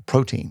cell's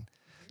protein.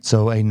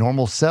 So a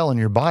normal cell in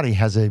your body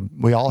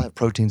we all have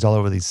proteins all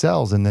over these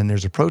cells, and then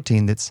there's a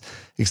protein that's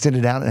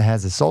extended out and it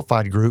has a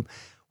sulfide group.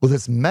 Well,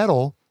 this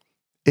metal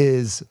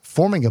is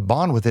forming a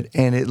bond with it,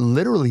 and it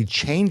literally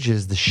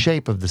changes the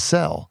shape of the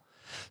cell.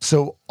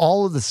 So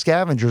all of the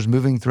scavengers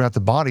moving throughout the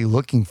body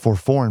looking for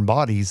foreign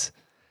bodies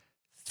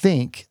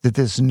think that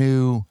this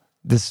new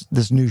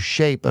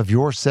shape of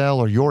your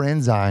cell or your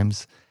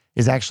enzymes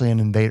is actually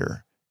an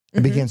invader.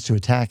 It begins to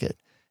attack it.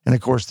 And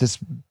of course, this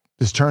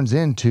turns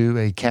into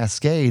a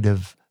cascade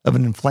of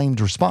an inflamed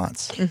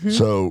response. Mm-hmm.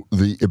 So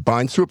it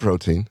binds to a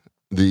protein.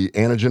 The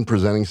antigen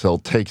presenting cell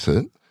takes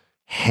it,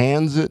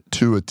 hands it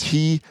to a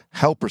T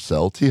helper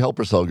cell. T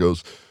helper cell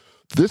goes,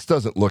 this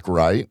doesn't look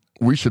right.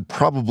 We should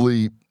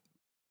probably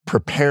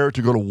prepare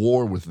to go to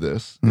war with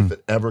this if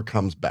it ever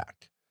comes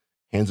back.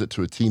 Hands it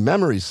to a T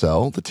memory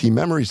cell. The T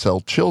memory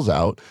cell chills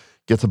out,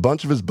 gets a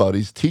bunch of his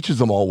buddies, teaches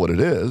them all what it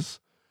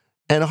is,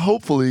 and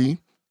hopefully,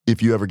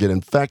 if you ever get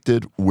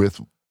infected with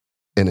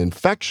an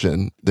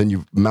infection, then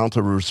you mount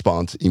a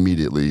response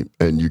immediately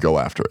and you go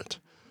after it.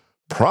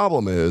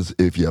 Problem is,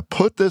 if you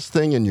put this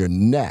thing in your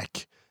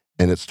neck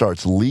and it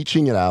starts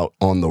leaching it out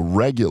on the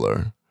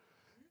regular,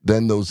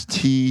 then those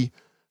T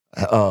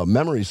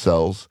memory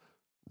cells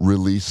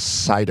release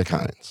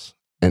cytokines,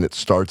 and it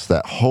starts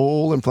that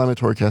whole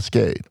inflammatory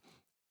cascade.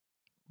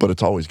 But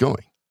it's always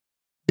going.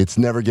 It's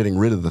never getting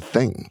rid of the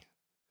thing.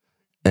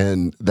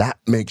 And that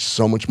makes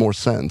so much more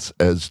sense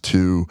as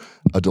to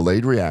a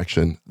delayed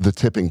reaction, the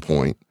tipping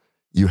point.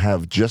 You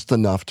have just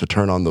enough to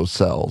turn on those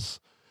cells.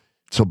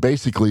 So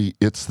basically,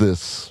 it's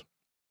this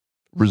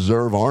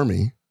reserve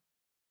army.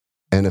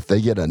 And if they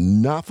get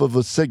enough of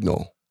a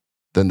signal,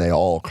 then they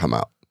all come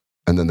out.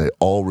 And then they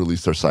all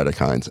release their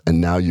cytokines.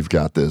 And now you've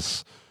got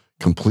this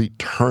complete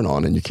turn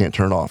on and you can't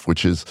turn off,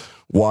 which is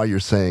why you're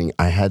saying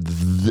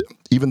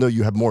even though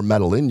you have more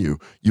metal in you,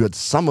 you had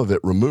some of it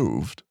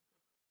removed.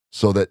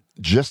 so that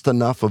just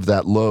enough of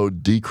that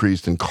load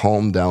decreased and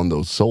calmed down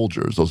those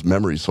soldiers, those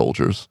memory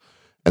soldiers,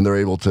 and they're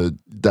able to,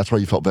 that's why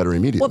you felt better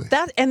immediately.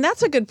 Well,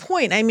 that's a good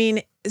point. I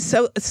mean,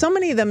 so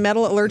many of the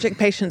metal allergic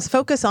patients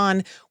focus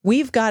on,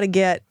 we've got to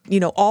get,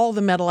 all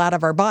the metal out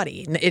of our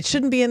body. It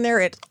shouldn't be in there.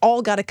 It's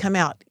all got to come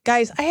out.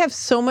 Guys, I have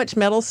so much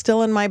metal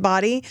still in my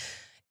body.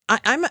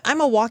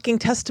 I'm a walking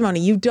testimony.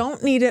 You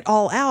don't need it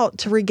all out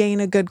to regain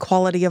a good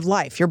quality of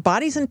life. Your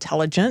body's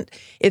intelligent.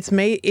 It's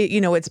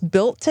it's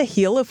built to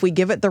heal if we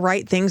give it the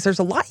right things. There's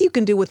a lot you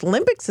can do with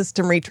limbic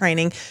system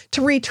retraining to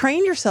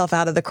retrain yourself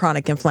out of the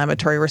chronic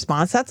inflammatory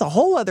response. That's a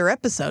whole other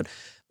episode.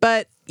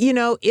 But,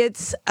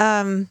 it's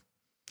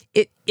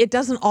it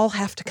doesn't all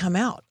have to come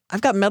out.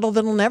 I've got metal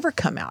that'll never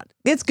come out.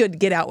 It's good to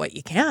get out what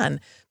you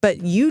can,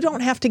 but you don't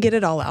have to get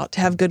it all out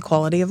to have good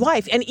quality of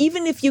life. And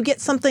even if you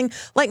get something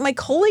like my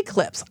Coley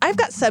clips, I've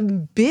got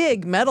some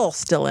big metal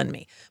still in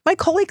me. My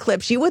Coley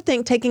clips, you would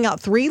think taking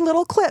out 3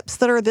 little clips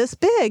that are this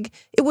big,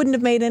 it wouldn't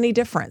have made any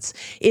difference.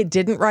 It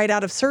didn't right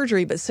out of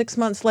surgery, but 6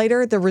 months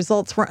later, the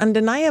results were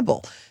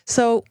undeniable.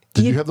 So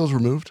did you have those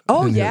removed?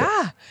 Oh,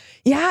 yeah.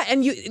 Yeah,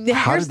 and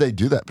how did they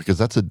do that? Because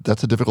that's a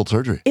difficult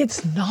surgery.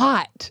 It's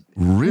not.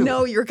 Really?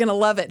 No, you're going to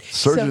love it.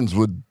 Surgeons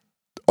would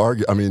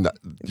argue. I mean,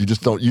 you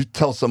just don't. You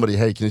tell somebody,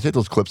 "Hey, can you take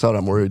those clips out?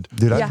 I'm worried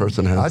that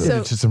person has." I did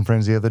it to some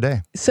friends the other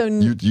day. So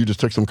you just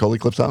took some Coley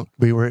clips out.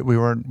 We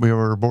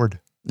were bored.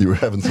 You were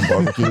having some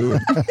barbecue.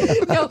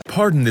 No.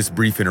 Pardon this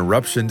brief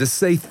interruption to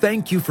say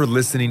thank you for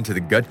listening to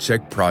the Gut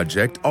Check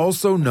Project,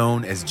 also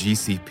known as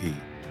GCP.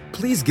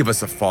 Please give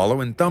us a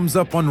follow and thumbs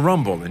up on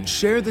Rumble and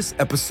share this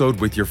episode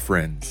with your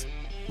friends.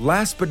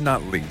 Last but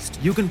not least,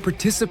 you can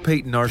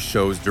participate in our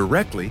shows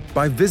directly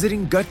by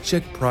visiting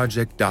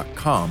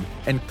gutcheckproject.com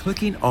and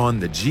clicking on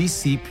the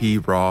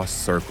GCP Raw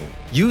circle.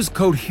 Use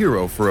code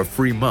HERO for a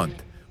free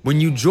month. When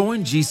you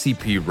join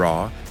GCP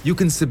Raw, you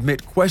can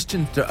submit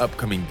questions to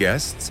upcoming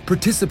guests,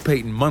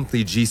 participate in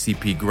monthly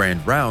GCP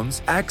Grand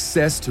Rounds,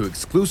 access to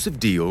exclusive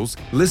deals,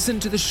 listen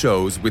to the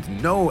shows with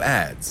no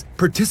ads,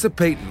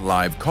 participate in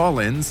live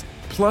call-ins,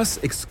 plus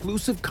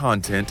exclusive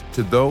content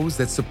to those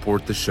that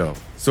support the show.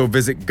 So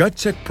visit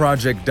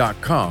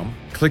gutcheckproject.com,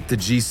 click the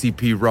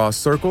GCP Raw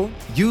circle,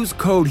 use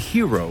code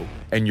HERO,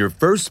 and your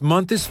first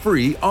month is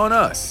free on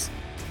us.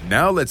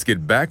 Now let's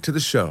get back to the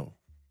show.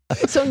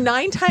 So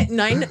nine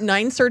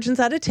surgeons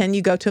out of 10,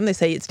 you go to them, they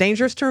say it's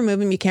dangerous to remove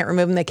them, you can't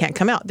remove them, they can't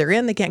come out. They're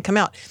in, they can't come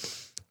out.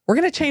 We're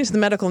going to change the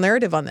medical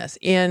narrative on this.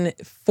 In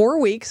 4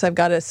 weeks, I've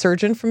got a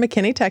surgeon from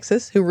McKinney,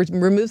 Texas, who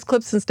removes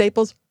clips and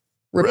staples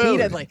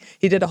repeatedly. Really?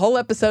 He did a whole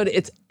episode.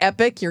 It's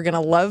epic. You're going to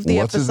love the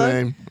episode. What's his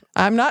name?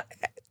 I'm not.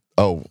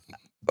 Oh.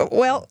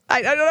 Well,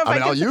 I don't know if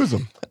I'll use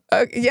him.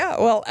 Yeah,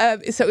 well,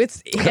 so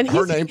it's and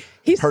her name.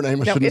 Her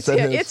name. I shouldn't have said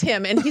his. It's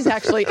him, and he's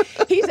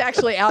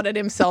actually outed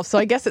himself. So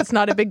I guess it's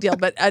not a big deal.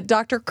 But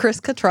Dr. Chris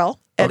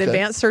Cottrell at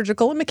Advanced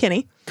Surgical in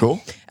McKinney.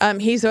 Cool.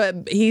 He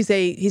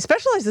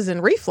specializes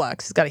in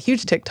reflux. He's got a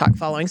huge TikTok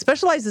following.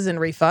 Specializes in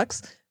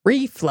reflux,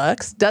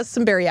 does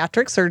some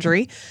bariatric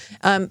surgery.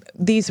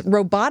 These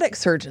robotic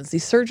surgeons,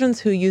 these surgeons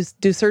who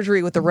do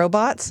surgery with the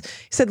robots,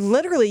 he said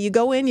literally you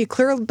go in, you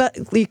clear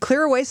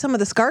away some of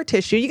the scar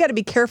tissue. You got to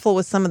be careful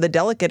with some of the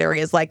delicate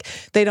areas, like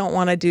they don't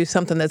want to do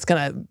something that's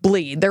going to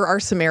bleed. There are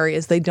some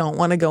areas they don't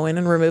want to go in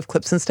and remove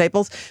clips and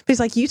staples. But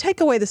he's like, you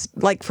take away this,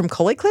 like from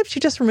Coley clips,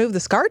 you just remove the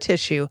scar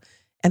tissue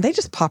and they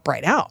just pop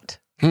right out.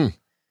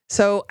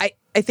 So I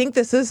think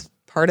this is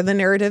part of the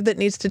narrative that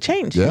needs to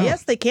change. Yeah.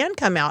 Yes, they can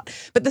come out.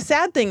 But the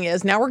sad thing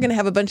is now we're going to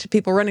have a bunch of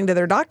people running to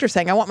their doctor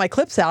saying, I want my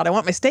clips out. I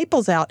want my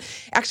staples out.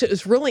 Actually, it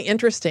was really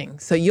interesting.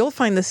 So you'll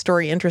find this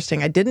story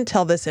interesting. I didn't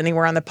tell this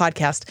anywhere on the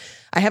podcast.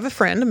 I have a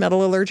friend, a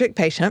metal allergic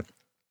patient,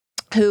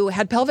 who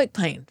had pelvic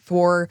pain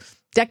for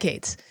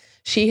decades.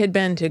 She had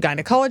been to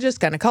gynecologist,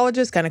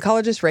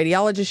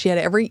 radiologist. She had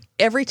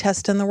every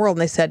test in the world.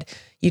 And they said,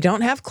 you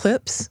don't have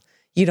clips.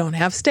 You don't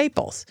have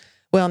staples.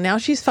 Well, now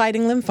she's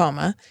fighting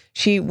lymphoma.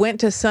 She went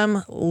to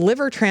some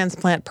liver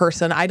transplant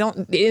person,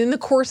 in the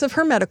course of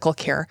her medical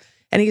care.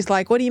 And he's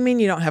like, what do you mean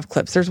you don't have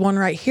clips? There's one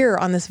right here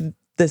on this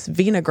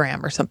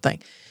venogram or something.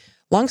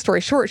 Long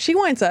story short, she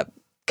winds up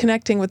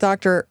connecting with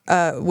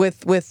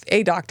with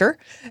a doctor,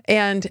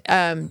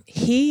 and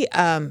he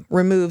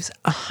removes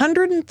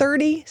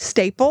 130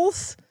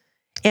 staples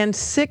and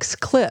 6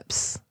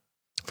 clips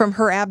from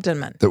her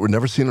abdomen. That were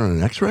never seen on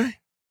an x-ray?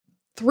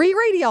 3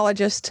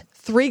 radiologists,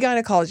 3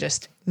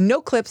 gynecologists,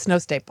 no clips, no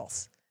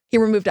staples. He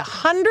removed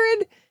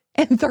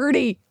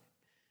 130,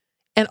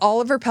 and all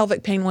of her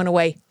pelvic pain went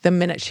away the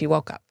minute she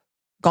woke up.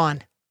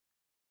 Gone.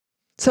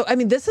 So, I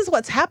mean, this is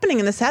what's happening.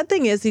 And the sad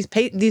thing is these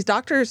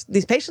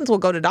patients will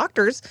go to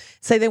doctors,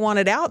 say they want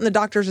it out, and the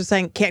doctors are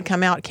saying, can't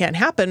come out, can't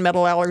happen.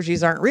 Metal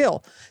allergies aren't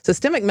real.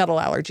 Systemic metal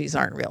allergies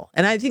aren't real.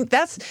 And I think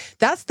that's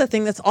the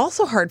thing that's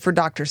also hard for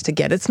doctors to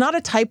get. It's not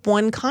a type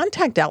 1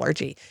 contact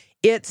allergy.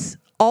 It's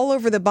all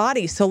over the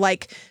body. So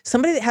like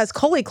somebody that has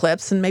Coley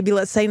clips and maybe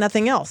let's say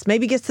nothing else,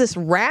 maybe gets this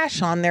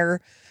rash on their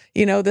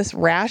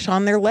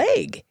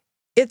leg.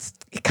 It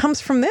comes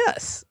from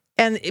this.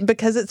 And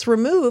because it's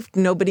removed,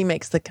 nobody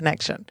makes the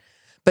connection.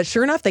 But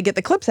sure enough, they get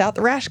the clips out,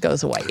 the rash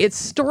goes away. It's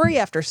story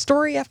after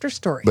story after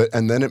story.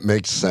 And then it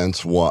makes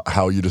sense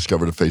how you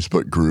discovered a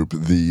Facebook group,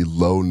 the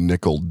low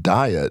nickel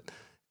diet,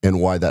 and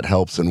why that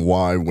helps, and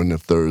why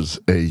if there's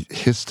a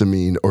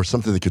histamine or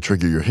something that could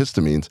trigger your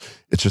histamines,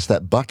 it's just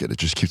that bucket. It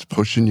just keeps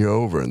pushing you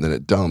over, and then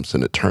it dumps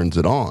and it turns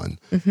it on.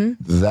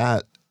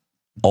 That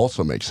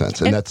also makes sense.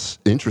 And that's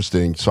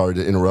interesting. Sorry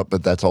to interrupt,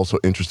 but that's also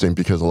interesting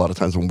because a lot of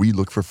times when we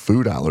look for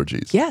food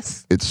allergies,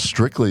 yes, it's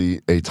strictly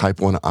a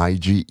type 1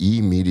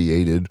 IgE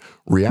mediated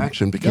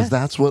reaction because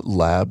that's what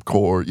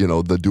LabCorp,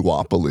 the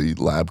duopoly,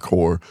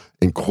 LabCorp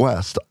and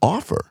Quest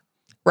offer.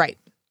 Right.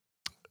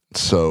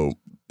 So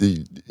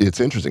it's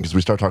interesting because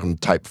we start talking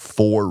type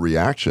 4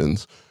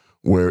 reactions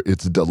where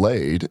it's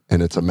delayed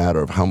and it's a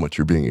matter of how much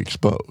you're being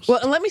exposed. Well,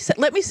 and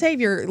let me save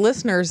your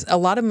listeners a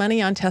lot of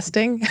money on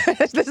testing.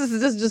 This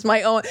is just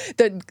my own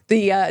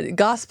the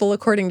gospel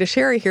according to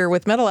Shari here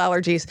with metal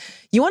allergies.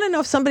 You want to know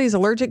if somebody's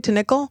allergic to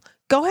nickel?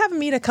 Go have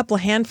them eat a couple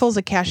of handfuls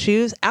of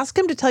cashews. Ask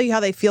them to tell you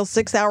how they feel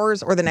 6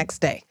 hours or the next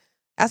day.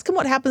 Ask them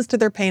what happens to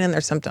their pain and their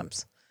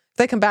symptoms. If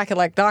they come back and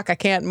like, Doc, I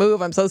can't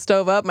move. I'm so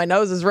stove up. My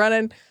nose is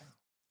running.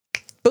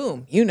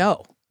 Boom,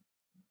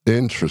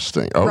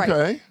 Interesting. Okay.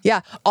 Right. Yeah.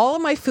 All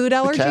of my food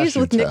allergies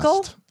with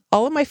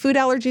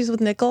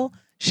nickel,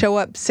 show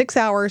up 6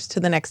 hours to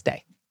the next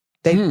day.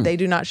 They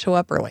do not show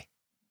up early.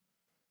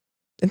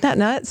 Isn't that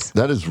nuts?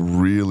 That is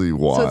really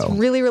wild. So it's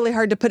really, really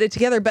hard to put it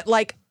together. But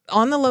like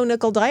on the low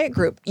nickel diet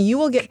group, you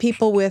will get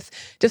people with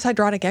just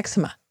hydrotic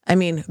eczema. I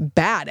mean,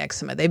 bad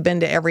eczema. They've been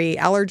to every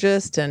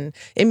allergist and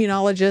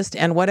immunologist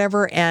and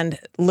whatever, and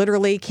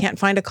literally can't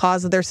find a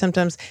cause of their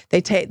symptoms.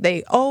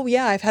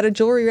 I've had a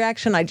jewelry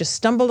reaction. I just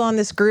stumbled on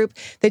this group.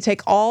 They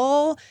take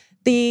all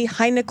the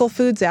high nickel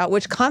foods out,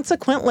 which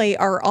consequently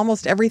are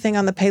almost everything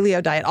on the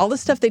paleo diet. All the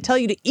stuff they tell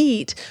you to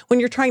eat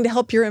when you're trying to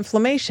help your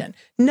inflammation.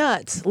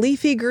 Nuts,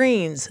 leafy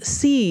greens,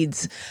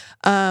 seeds,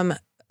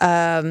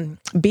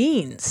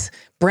 beans,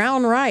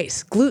 brown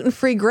rice,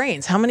 gluten-free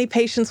grains. How many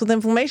patients with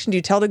inflammation do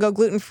you tell to go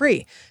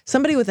gluten-free?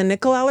 Somebody with a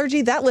nickel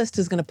allergy, that list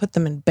is going to put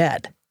them in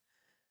bed.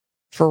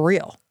 For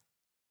real.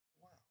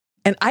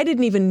 And I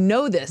didn't even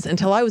know this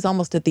until I was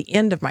almost at the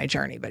end of my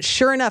journey. But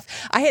sure enough,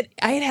 I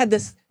had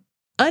this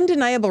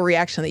undeniable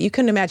reaction that you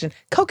couldn't imagine.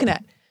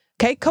 Coconut.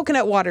 Okay,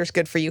 coconut water is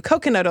good for you.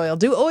 Coconut oil,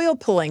 do oil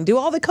pulling, do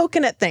all the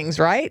coconut things,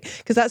 right?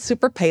 Because that's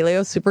super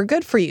paleo, super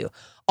good for you.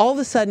 All of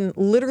a sudden,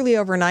 literally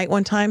overnight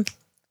one time,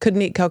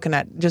 couldn't eat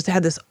coconut. Just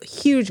had this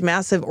huge,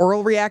 massive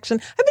oral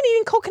reaction. I've been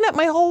eating coconut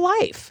my whole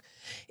life.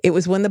 It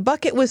was when the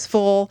bucket was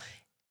full,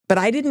 but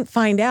I didn't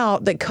find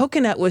out that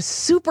coconut was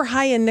super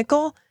high in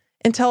nickel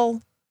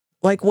until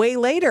like way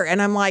later.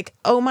 And I'm like,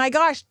 oh my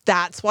gosh,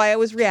 that's why I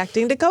was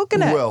reacting to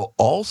coconut. Well,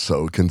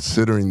 also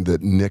considering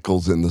that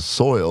nickel's in the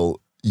soil,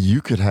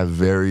 you could have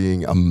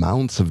varying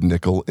amounts of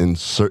nickel in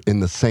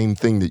the same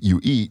thing that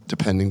you eat,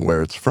 depending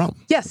where it's from.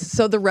 Yes.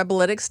 So the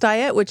Rebelitics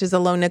diet, which is a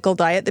low nickel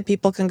diet that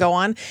people can go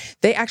on,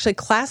 they actually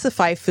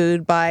classify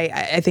food by,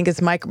 I think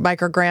it's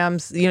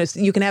micrograms.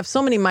 You can have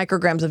so many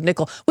micrograms of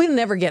nickel. We'll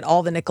never get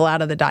all the nickel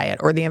out of the diet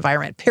or the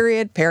environment,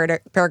 period.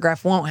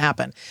 Paragraph won't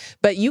happen.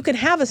 But you can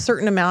have a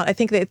certain amount. I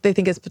think they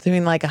think it's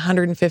between like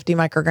 150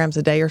 micrograms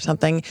a day or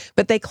something,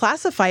 but they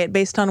classify it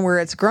based on where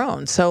it's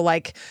grown. So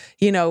like,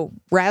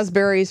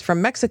 raspberries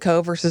from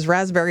Mexico versus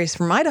raspberries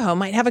from Idaho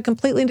might have a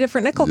completely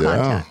different nickel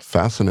content.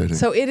 Fascinating.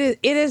 So it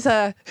is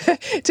a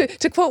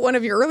to quote one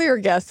of your earlier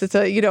guests, it's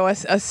your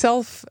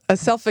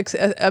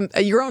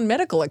own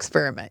medical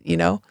experiment.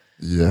 Yeah.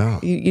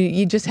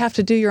 You just have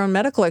to do your own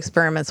medical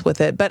experiments with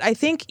it. But I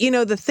think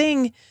the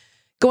thing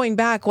going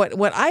back,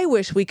 what I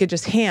wish we could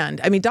just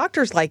hand. I mean,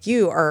 doctors like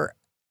you are.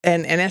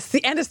 And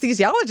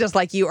anesthesiologists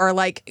like you are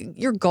like,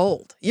 you're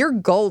gold. You're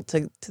gold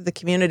to the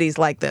communities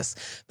like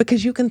this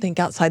because you can think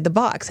outside the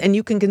box and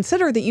you can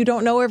consider that you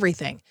don't know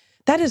everything.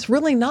 That is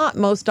really not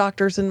most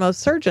doctors and most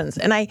surgeons.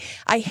 And I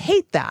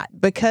hate that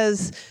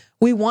because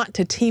we want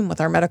to team with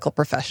our medical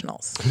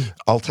professionals.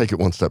 I'll take it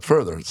one step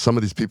further. Some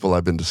of these people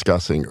I've been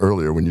discussing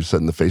earlier when you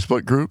said in the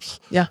Facebook groups,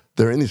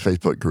 they're in these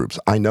Facebook groups.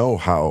 I know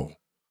how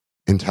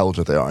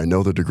intelligent they are. I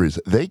know their degrees.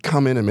 They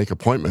come in and make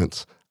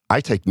appointments. I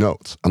take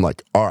notes. I'm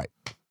like, all right.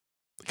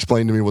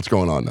 Explain to me what's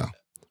going on now,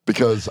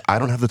 because I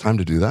don't have the time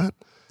to do that.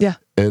 Yeah.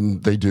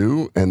 And they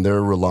do, and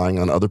they're relying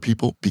on other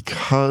people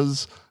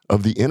because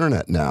of the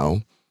internet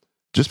now.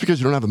 Just because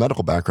you don't have a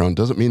medical background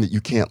doesn't mean that you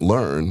can't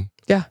learn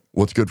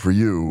what's good for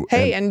you.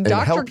 Hey, and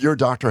help your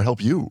doctor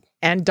help you.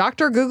 And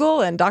Dr.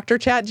 Google and Dr.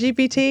 Chat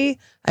GPT,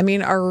 I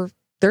mean,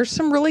 there's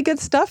some really good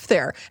stuff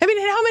there. I mean,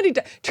 how many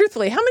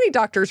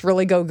doctors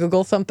really go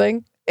Google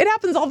something? It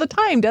happens all the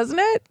time, doesn't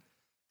it?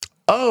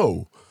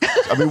 Oh,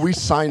 we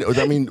sign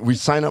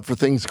up for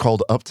things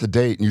called Up to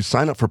Date, and you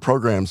sign up for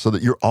programs so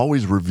that you're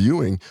always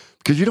reviewing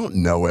because you don't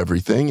know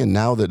everything. And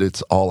now that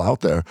it's all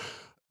out there,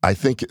 I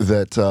think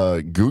that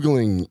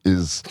Googling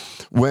is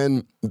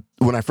when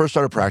I first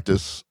started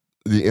practice,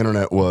 the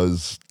internet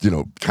was,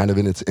 kind of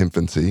in its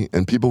infancy,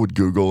 and people would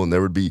Google and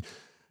there would be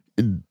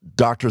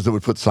doctors that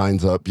would put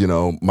signs up,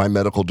 my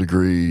medical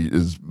degree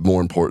is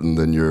more important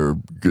than your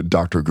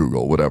Dr.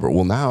 Google, whatever.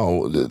 Well,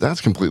 now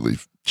that's completely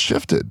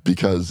shifted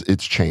because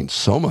it's changed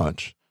so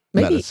much.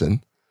 Maybe.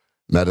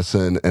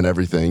 Medicine and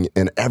everything,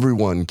 and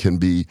everyone can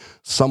be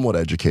somewhat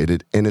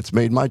educated, and it's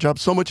made my job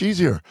so much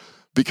easier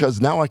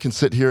because now I can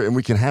sit here and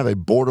we can have a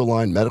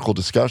borderline medical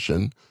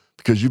discussion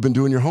because you've been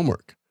doing your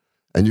homework.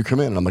 And you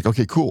come in and I'm like,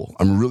 okay, cool.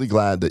 I'm really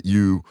glad that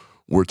you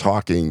were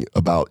talking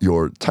about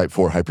your type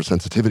 4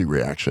 hypersensitivity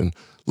reaction.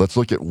 Let's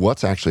look at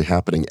what's actually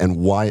happening and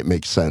why it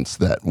makes sense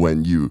that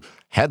when you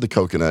had the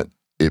coconut,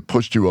 it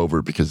pushed you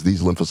over because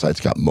these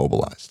lymphocytes got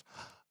mobilized.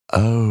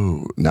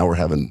 Oh, now we're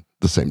having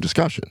the same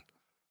discussion.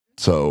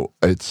 So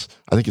I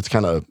think it's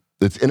going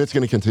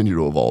to continue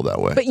to evolve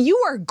that way. But you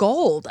are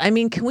gold. I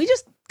mean, can we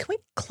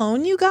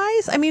clone you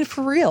guys? I mean,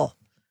 for real.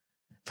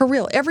 For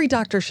real. Every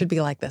doctor should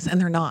be like this, and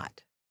they're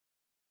not.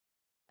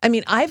 I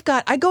mean, I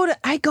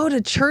go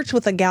to church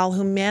with a gal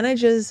who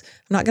manages,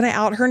 I'm not going to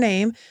out her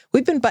name.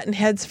 We've been butting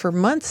heads for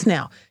months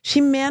now.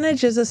 She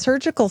manages a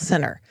surgical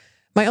center.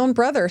 My own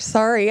brother,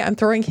 sorry, I'm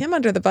throwing him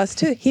under the bus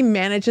too. He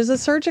manages a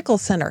surgical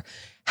center.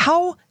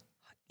 How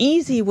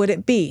easy would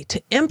it be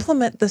to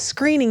implement the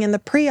screening in the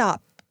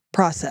pre-op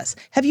process?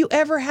 Have you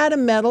ever had a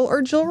metal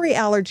or jewelry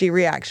allergy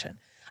reaction?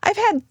 I've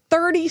had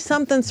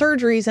 30-something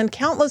surgeries and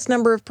countless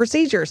number of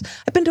procedures.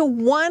 I've been to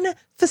one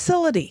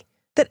facility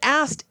that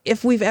asked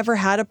if we've ever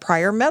had a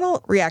prior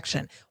metal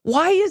reaction.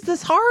 Why is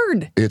this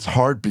hard? It's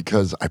hard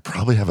because I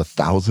probably have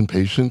 1,000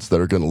 patients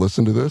that are going to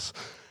listen to this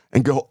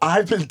and go,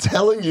 I've been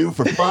telling you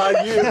for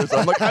 5 years.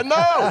 I'm like, I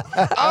know.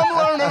 I'm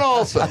learning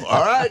also.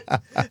 All right.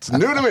 It's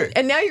new to me.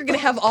 And now you're going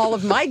to have all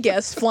of my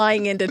guests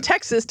flying into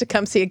Texas to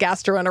come see a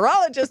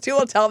gastroenterologist who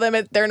will tell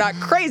them they're not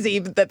crazy,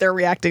 that they're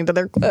reacting to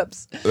their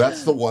clips.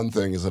 That's the one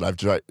thing is that I've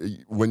tried.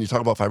 When you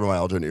talk about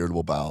fibromyalgia and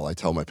irritable bowel, I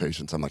tell my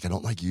patients, I'm like, I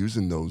don't like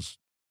using those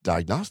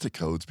diagnostic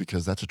codes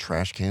because that's a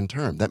trash can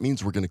term. That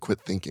means we're going to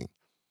quit thinking.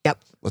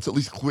 Yep. Let's at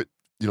least quit.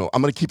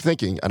 I'm going to keep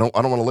thinking. I don't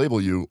want to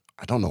label you.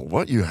 I don't know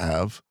what you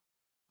have.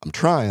 I'm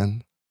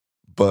trying,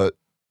 but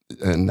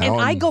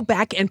I go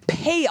back and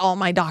pay all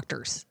my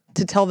doctors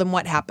to tell them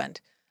what happened.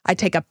 I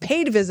take a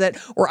paid visit,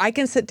 or I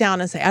can sit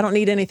down and say, I don't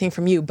need anything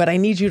from you, but I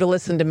need you to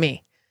listen to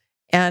me.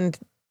 And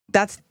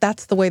that's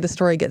the way the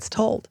story gets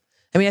told.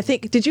 I mean,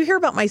 did you hear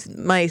about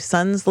my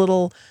son's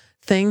little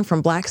thing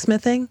from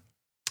blacksmithing?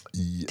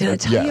 Did I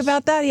tell you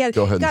about that? He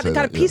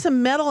got a piece of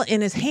metal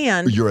in his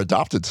hand. Your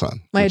adopted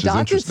son. My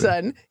adopted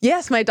son.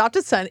 Yes, my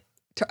adopted son.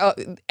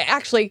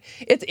 Actually,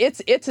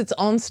 it's its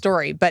own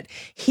story, but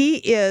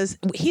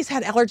he's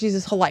had allergies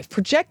his whole life.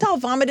 Projectile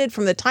vomited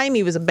from the time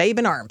he was a babe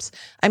in arms.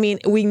 I mean,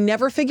 we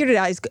never figured it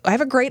out. I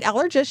have a great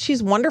allergist.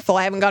 She's wonderful.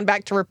 I haven't gone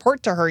back to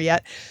report to her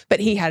yet,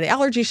 but he had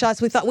allergy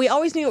shots. We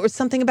always knew it was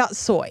something about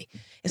soy.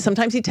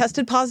 Sometimes he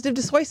tested positive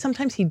to soy,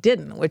 sometimes he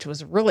didn't, which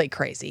was really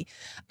crazy.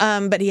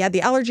 But he had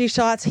the allergy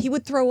shots. He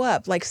would throw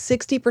up like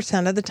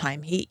 60% of the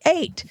time he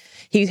ate.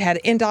 He had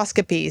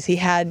endoscopies. He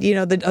had,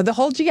 the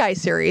whole GI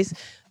series.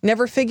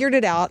 Never figured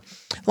it out.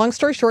 Long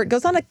story short,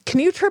 goes on a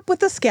canoe trip with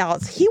the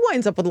Scouts. He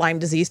winds up with Lyme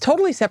disease,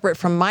 totally separate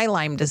from my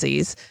Lyme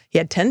disease. He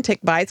had 10 tick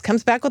bites,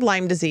 comes back with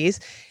Lyme disease.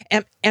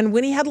 And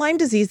when he had Lyme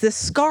disease, this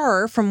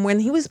scar from when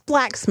he was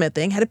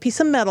blacksmithing had a piece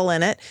of metal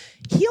in it,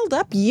 healed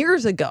up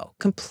years ago,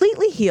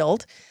 completely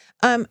healed,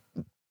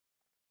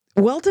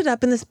 welted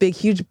up in this big,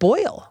 huge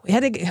boil. We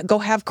had to go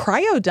have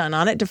cryo done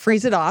on it to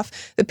freeze it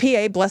off. The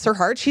PA, bless her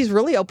heart, she's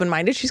really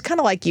open-minded. She's kind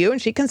of like you,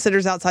 and she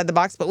considers outside the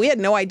box, but we had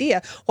no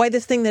idea why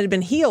this thing that had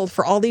been healed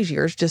for all these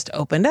years just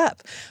opened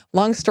up.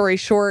 Long story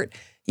short,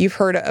 you've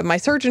heard of my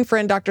surgeon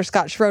friend, Dr.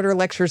 Scott Schroeder,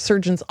 lectures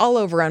surgeons all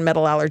over on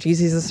metal allergies.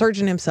 He's a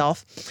surgeon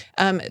himself.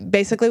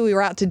 Basically, we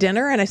were out to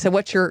dinner, and I said,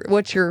 what's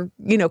your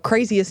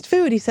craziest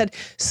food? He said,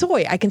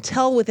 soy. I can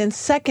tell within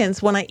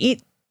seconds when I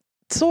eat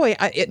soy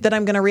that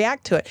I'm going to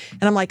react to it.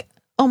 And I'm like,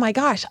 oh my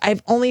gosh,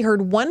 I've only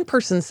heard one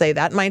person say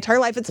that in my entire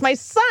life. It's my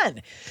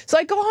son. So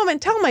I go home and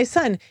tell my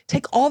son,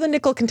 take all the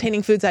nickel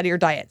containing foods out of your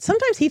diet.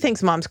 Sometimes he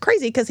thinks mom's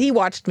crazy because he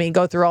watched me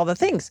go through all the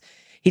things.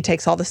 He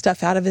takes all the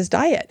stuff out of his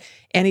diet.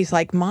 And he's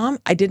like, Mom,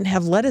 I didn't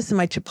have lettuce in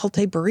my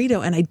Chipotle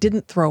burrito and I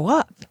didn't throw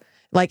up.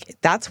 Like,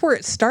 that's where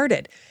it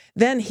started.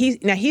 Then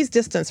he's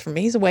distanced from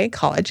me. He's away at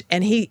college,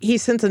 and he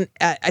sends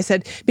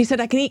he said,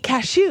 I can eat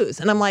cashews.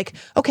 And I'm like,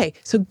 okay,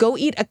 so go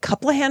eat a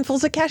couple of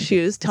handfuls of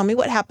cashews. Tell me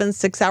what happens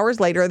 6 hours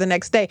later or the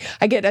next day.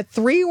 I get a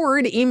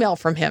 3-word email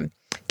from him.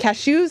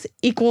 Cashews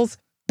equals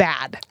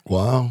bad.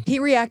 Wow. He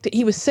reacted.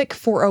 He was sick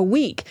for a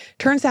week.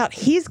 Turns out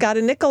he's got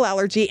a nickel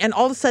allergy, and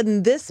all of a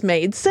sudden this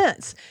made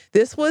sense.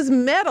 This was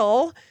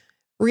metal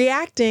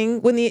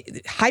reacting when the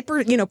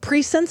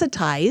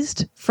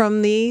pre-sensitized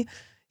from the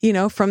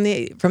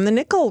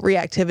nickel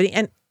reactivity.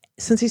 And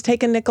since he's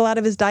taken nickel out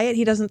of his diet,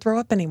 he doesn't throw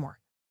up anymore.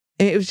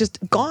 It was just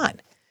gone.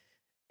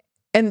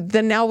 And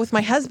then now with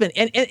my husband.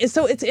 And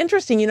so it's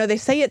interesting, they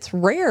say it's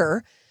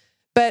rare,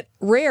 but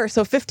rare.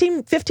 So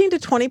 15 to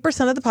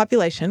 20% of the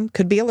population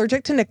could be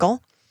allergic to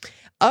nickel.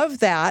 Of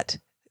that,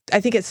 I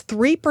think it's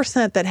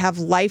 3% that have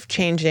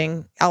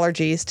life-changing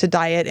allergies to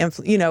diet,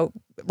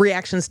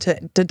 reactions to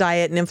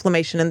diet and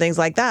inflammation and things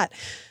like that.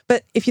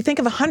 But if you think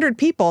of 100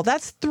 people,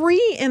 that's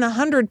 3 in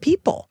 100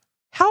 people.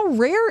 How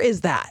rare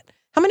is that?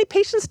 How many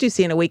patients do you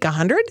see in a week?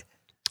 100?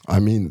 I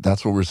mean,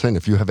 that's what we're saying.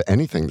 If you have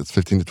anything that's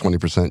 15 to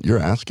 20%, you're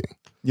asking.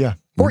 Yeah.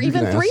 Or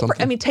even 3%.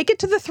 I mean, take it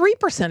to the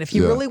 3% if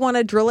you really want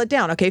to drill it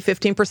down. Okay,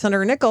 15%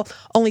 are nickel,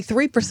 only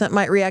 3%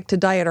 might react to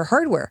diet or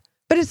hardware.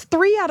 But it's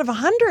 3 out of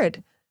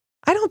 100.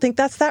 I don't think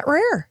that's that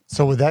rare.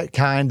 So with that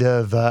kind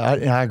of,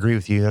 I agree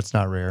with you. That's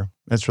not rare.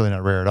 That's really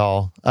not rare at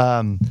all.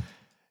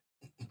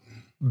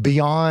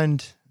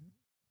 Beyond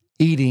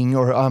eating,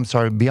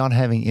 beyond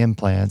having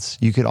implants,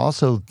 you could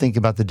also think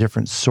about the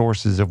different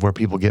sources of where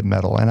people get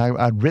metal. And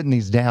I'd written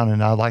these down,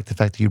 and I like the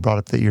fact that you brought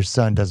up that your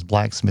son does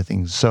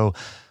blacksmithing. So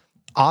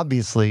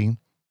obviously,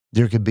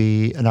 there could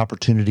be an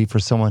opportunity for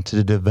someone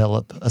to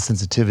develop a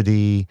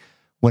sensitivity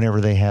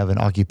whenever they have an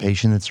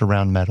occupation that's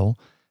around metal.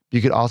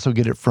 You could also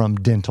get it from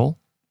dental,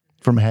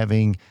 from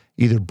having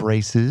either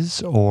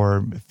braces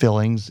or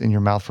fillings in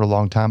your mouth for a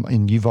long time.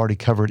 And you've already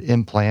covered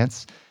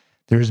implants.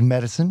 There's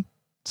medicine.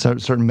 So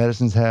certain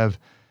medicines have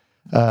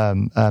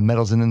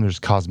metals in them. There's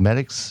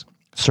cosmetics,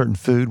 certain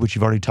food, which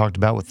you've already talked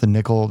about with the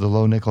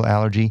low nickel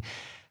allergy.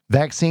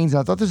 Vaccines.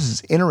 I thought this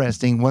is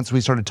interesting. Once we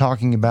started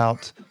talking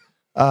about,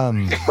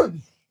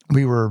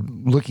 we were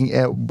looking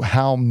at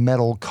how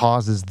metal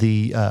causes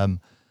the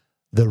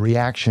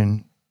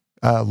reaction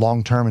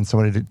long-term in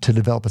somebody to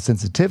develop a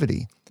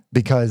sensitivity,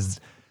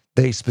 because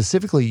they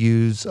specifically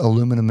use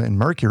aluminum and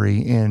mercury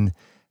in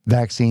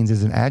vaccines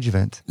as an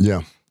adjuvant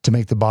to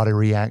make the body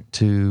react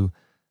to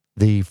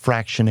the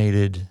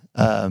fractionated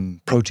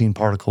protein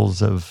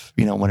particles of,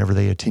 whenever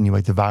they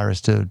attenuate the virus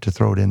to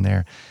throw it in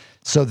there,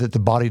 so that the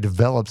body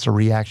develops a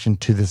reaction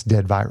to this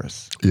dead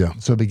virus. Yeah.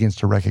 So it begins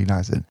to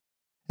recognize it.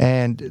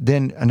 And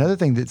then another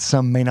thing that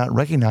some may not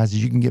recognize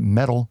is you can get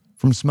metal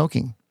from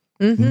smoking.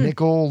 Mm-hmm.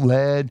 Nickel,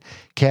 lead,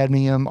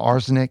 cadmium,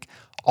 arsenic,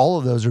 all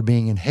of those are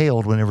being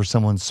inhaled whenever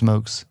someone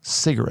smokes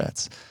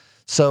cigarettes.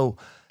 So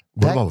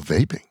what about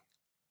vaping?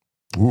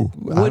 Ooh,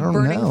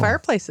 wood-burning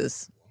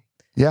fireplaces.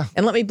 Yeah.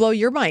 And let me blow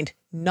your mind.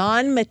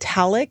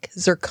 Non-metallic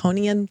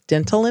zirconium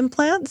dental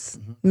implants,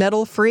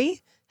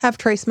 metal-free, have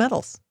trace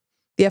metals.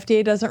 The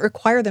FDA doesn't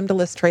require them to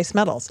list trace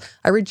metals.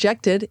 I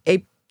rejected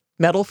a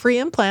metal-free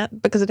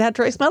implant because it had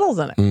trace metals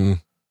in it.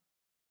 Mm.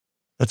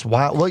 That's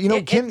wild.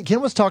 Well, Ken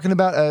was talking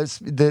about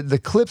the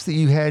clips that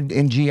you had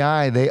in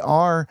GI. They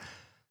are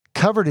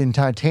covered in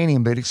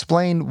titanium, but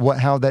explain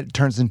how that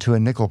turns into a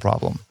nickel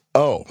problem.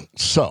 Oh,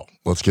 so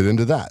let's get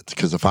into that.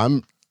 Because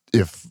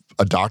if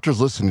a doctor's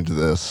listening to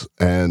this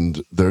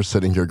and they're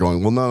sitting here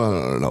going, well,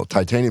 no,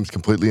 titanium's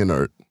completely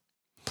inert.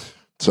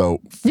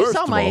 So you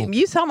saw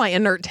my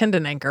inert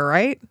tendon anchor,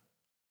 right?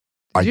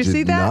 Did you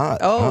see that? Not.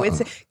 Oh,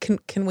 it's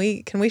can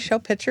we show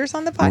pictures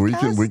on the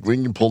podcast? We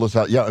can pull this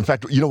out. Yeah. In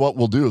fact, you know what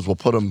we'll do is we'll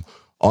put them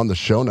on the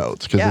show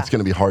notes, because it's going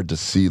to be hard to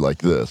see like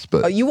this.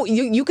 But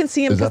you can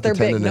see them because they're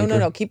big.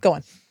 No. Keep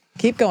going.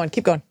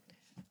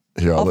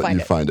 Here, I'll let you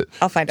find it.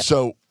 I'll find it.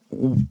 So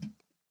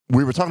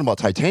we were talking about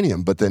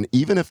titanium, but then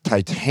even if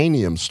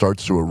titanium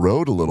starts to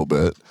erode a little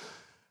bit,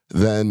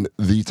 then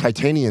the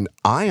titanium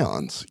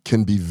ions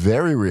can be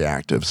very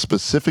reactive,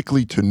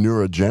 specifically to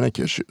neurogenic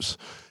issues,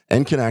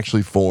 and can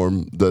actually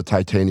form the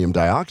titanium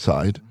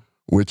dioxide,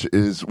 which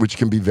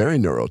can be very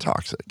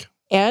neurotoxic.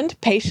 And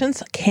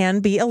patients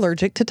can be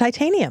allergic to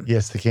titanium.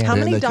 Yes, they can. How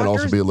many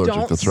doctors also be allergic.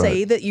 Don't That's say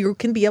right. that you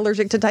can be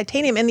allergic to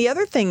titanium? And the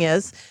other thing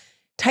is,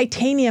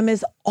 titanium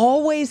is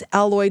always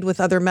alloyed with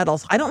other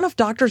metals. I don't know if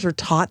doctors are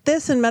taught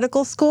this in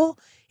medical school.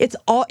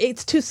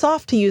 It's too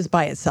soft to use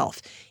by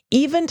itself.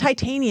 Even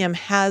titanium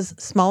has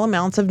small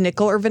amounts of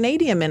nickel or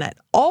vanadium in it.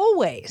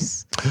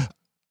 Always.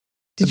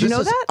 Did you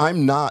know that?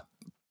 I'm not,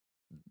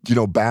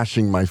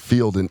 bashing my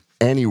field in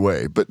any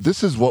way, but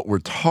this is what we're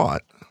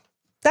taught.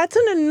 That's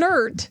an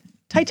inert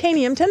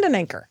titanium tendon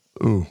anchor.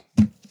 Ooh.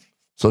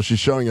 So she's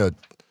showing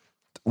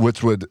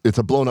it's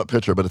a blown up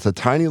picture, but it's a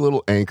tiny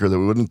little anchor that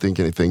we wouldn't think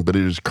anything, but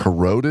it is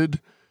corroded.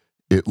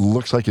 It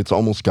looks like it's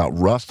almost got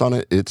rust on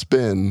it.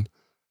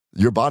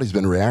 Your body's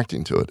been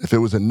reacting to it. If it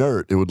was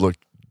inert, it would look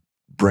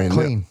brand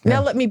clean. new.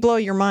 Now let me blow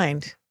your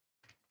mind.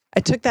 I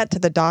took that to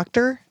the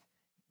doctor.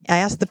 I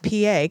asked the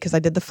PA, because I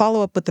did the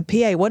follow-up with the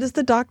PA, what does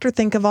the doctor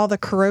think of all the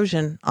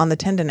corrosion on the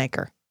tendon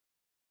anchor?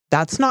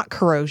 That's not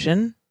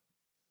corrosion.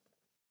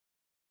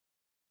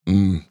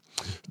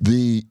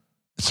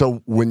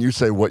 So when you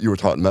say what you were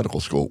taught in medical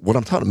school, what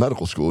I'm taught in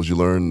medical school is you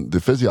learn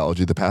the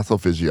physiology, the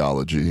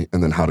pathophysiology,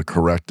 and then how to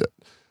correct it.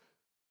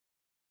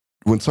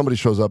 When somebody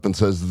shows up and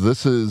says,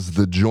 this is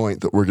the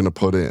joint that we're going to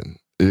put in,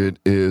 it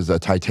is a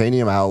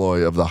titanium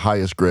alloy of the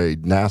highest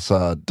grade,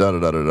 NASA,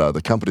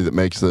 the company that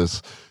makes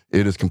this,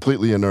 it is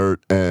completely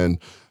inert, and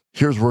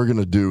here's what we're going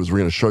to do is we're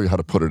going to show you how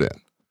to put it in.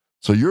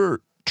 So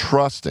you're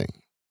trusting.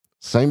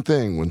 Same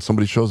thing when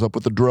somebody shows up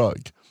with a drug.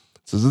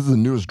 Says, this is the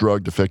newest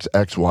drug to fix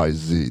X, Y,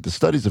 Z. The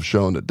studies have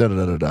shown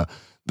that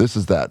this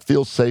is that.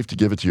 Feels safe to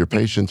give it to your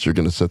patients. You're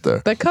going to sit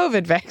there. The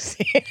COVID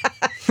vaccine.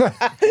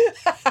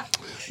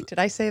 Did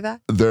I say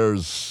that?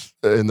 There's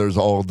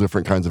all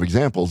different kinds of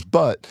examples,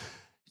 but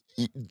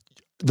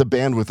the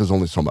bandwidth is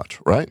only so much,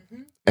 right?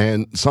 Mm-hmm.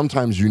 And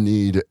sometimes you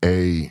need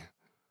a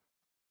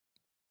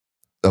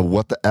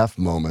what the F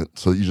moment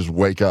so that you just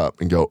wake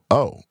up and go,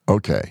 oh,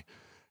 okay.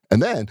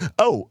 And then,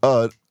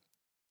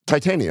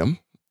 titanium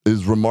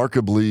is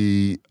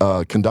remarkably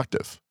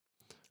conductive.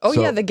 Oh,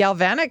 so, yeah, the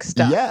galvanic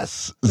stuff.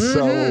 Yes. Mm-hmm.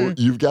 So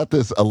you've got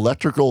this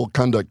electrical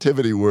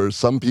conductivity where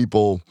some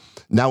people,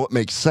 now it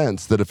makes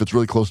sense that if it's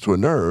really close to a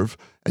nerve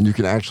and you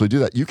can actually do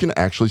that, you can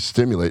actually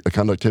stimulate a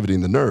conductivity in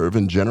the nerve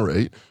and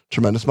generate a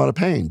tremendous amount of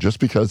pain just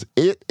because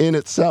it in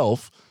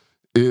itself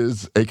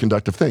is a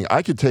conductive thing.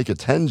 I could take a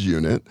TENS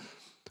unit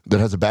that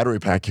has a battery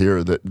pack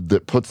here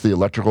that puts the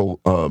electrical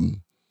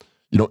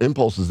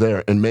impulses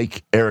there and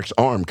make Eric's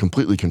arm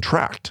completely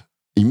contract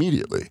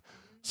immediately.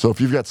 So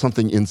if you've got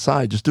something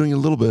inside, just doing a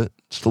little bit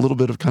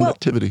of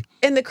conductivity. Well,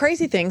 and the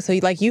crazy thing, so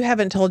like you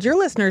haven't told your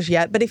listeners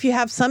yet, but if you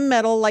have some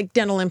metal like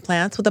dental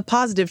implants with a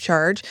positive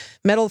charge,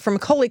 metal from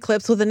collie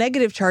clips with a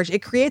negative charge,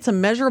 it creates a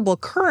measurable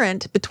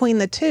current between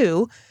the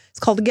two. It's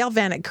called a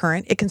galvanic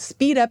current. It can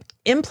speed up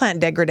implant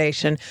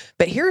degradation.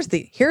 But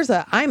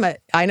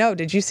I know,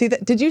 did you see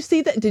that? Did you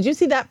see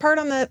that part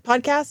on the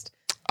podcast?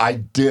 I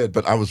did,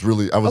 but I was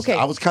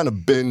kind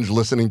of binge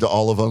listening to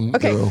all of them.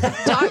 Okay,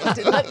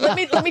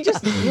 let me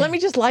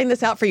just line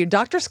this out for you.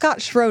 Dr.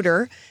 Scott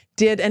Schroeder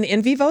did an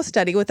in vivo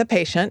study with a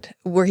patient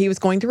where he was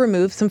going to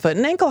remove some foot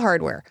and ankle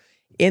hardware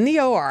in the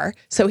OR.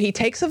 So he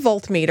takes a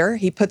voltmeter,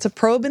 he puts a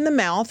probe in the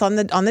mouth on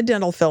the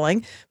dental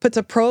filling, puts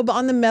a probe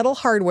on the metal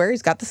hardware.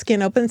 He's got the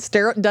skin open,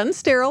 done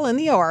sterile in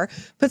the OR,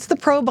 puts the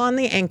probe on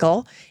the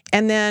ankle,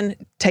 and then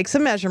takes a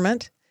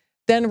measurement.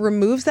 Then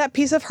removes that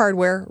piece of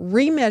hardware,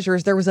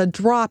 remeasures. There was a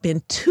drop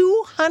in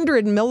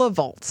 200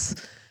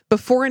 millivolts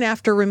before and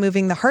after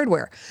removing the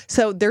hardware.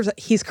 So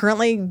he's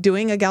currently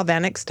doing a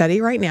galvanic study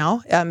right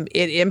now.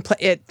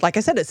 It like I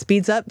said, it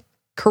speeds up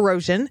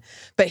corrosion.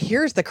 But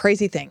here's the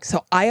crazy thing.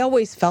 So I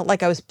always felt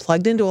like I was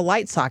plugged into a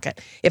light socket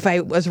if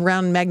I was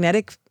around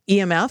magnetic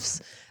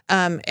EMFs.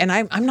 And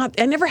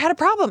I never had a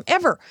problem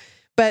ever.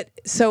 But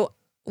so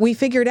we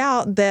figured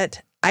out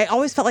that I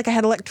always felt like I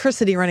had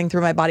electricity running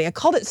through my body. I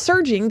called it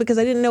surging because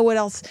I didn't know what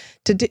else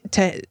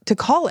to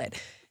call it.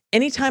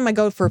 Anytime I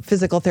go for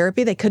physical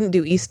therapy, they couldn't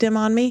do E-stim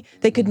on me.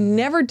 They could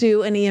never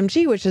do an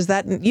EMG, which is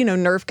that,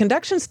 nerve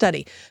conduction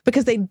study,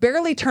 because they'd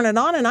barely turn it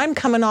on and I'm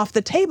coming off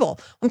the table.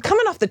 I'm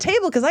coming off the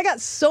table because I got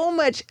so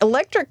much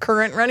electric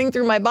current running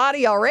through my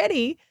body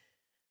already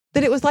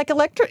that it was like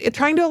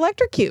trying to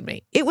electrocute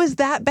me. It was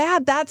that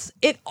bad.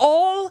 It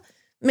all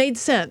made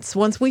sense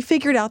once we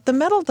figured out the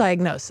metal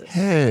diagnosis.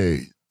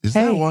 Hey. Is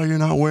that why you're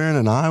not wearing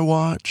an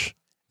iWatch?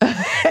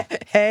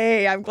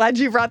 Hey, I'm glad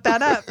you brought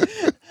that up.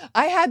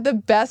 I had the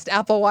best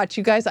Apple Watch,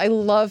 you guys. I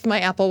love my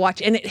Apple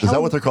Watch, and Is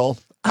that what they're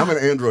called? I'm an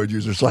Android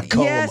user, so I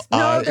call them.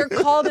 No, they're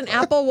called an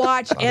Apple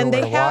Watch, and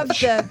they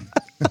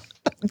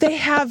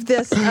have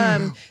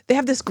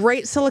this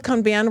great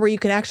silicone band where you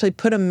can actually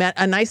put a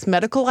nice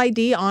medical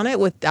ID on it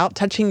without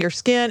touching your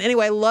skin.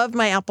 Anyway, I love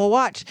my Apple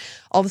Watch.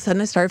 All of a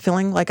sudden, I started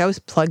feeling like I was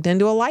plugged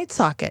into a light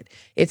socket.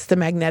 It's the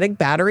magnetic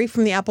battery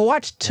from the Apple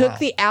Watch. Took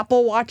the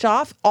Apple Watch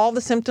off. All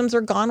the symptoms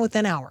are gone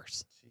within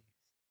hours.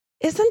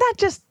 Isn't that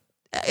just,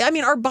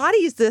 our body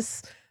is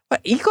this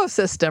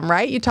ecosystem,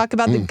 right? You talk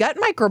about the gut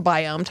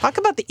microbiome. Talk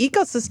about the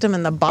ecosystem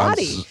in the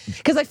body.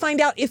 Because I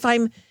find out if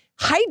I'm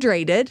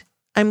hydrated,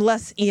 I'm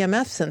less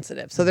EMF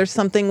sensitive. So there's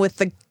something with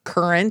the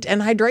current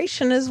and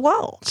hydration as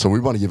well. So we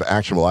want to give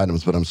actionable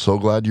items, but I'm so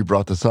glad you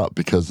brought this up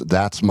because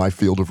that's my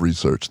field of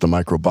research, the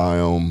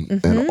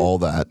microbiome and all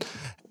that.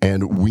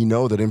 And we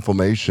know that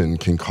inflammation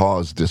can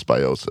cause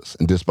dysbiosis,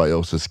 and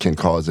dysbiosis can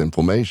cause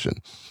inflammation.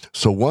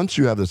 So once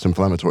you have this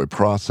inflammatory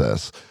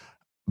process,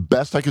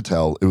 best I could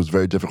tell, it was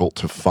very difficult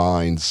to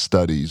find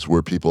studies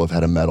where people have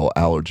had a metal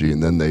allergy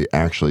and then they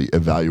actually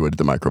evaluated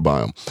the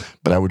microbiome.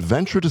 But I would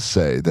venture to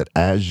say that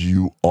as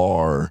you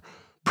are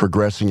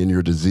progressing in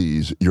your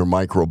disease, your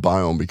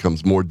microbiome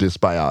becomes more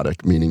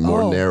dysbiotic, meaning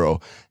more narrow,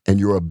 and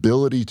your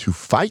ability to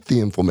fight the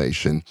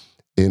inflammation,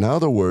 in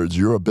other words,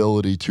 your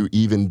ability to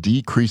even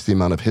decrease the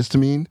amount of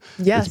histamine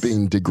that's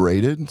being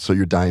degraded, so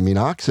your diamine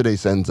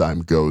oxidase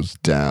enzyme goes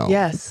down.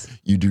 Yes.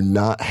 You do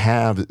not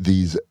have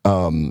these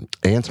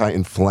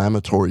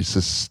anti-inflammatory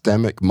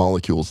systemic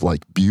molecules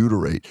like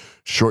butyrate,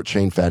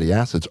 short-chain fatty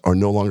acids are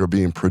no longer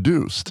being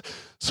produced.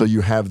 So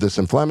you have this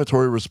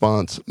inflammatory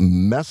response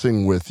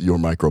messing with your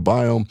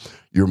microbiome.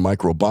 Your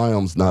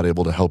microbiome's not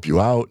able to help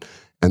you out.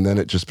 And then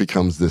it just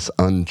becomes this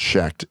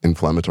unchecked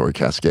inflammatory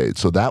cascade.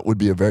 So that would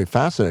be a very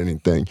fascinating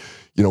thing.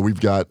 We've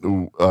got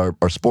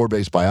our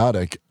spore-based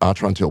biotic,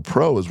 Atrantil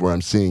Pro, is where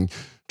I'm seeing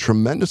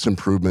tremendous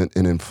improvement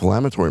in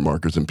inflammatory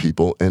markers in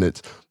people. And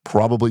it's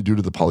probably due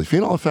to the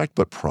polyphenol effect,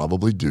 but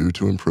probably due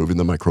to improving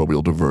the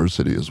microbial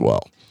diversity as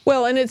well.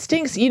 Well, and it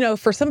stinks,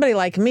 for somebody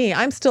like me,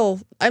 I'm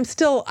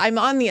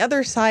on the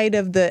other side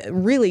of the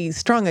really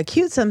strong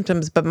acute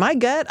symptoms, but my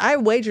gut, I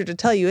wager to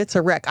tell you it's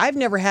a wreck. I've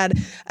never had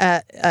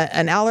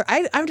an allergy.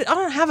 I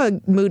don't have a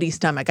moody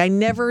stomach. I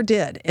never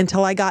did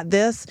until I got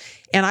this,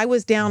 and I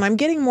was down. I'm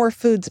getting more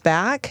foods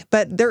back,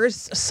 but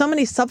there's so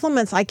many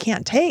supplements I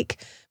can't take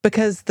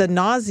because the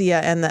nausea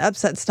and the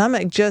upset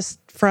stomach just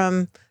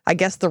from, I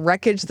guess, the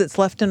wreckage that's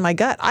left in my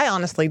gut. I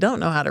honestly don't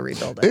know how to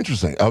rebuild it.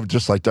 Interesting.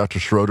 Just like Dr.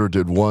 Schroeder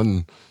did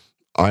one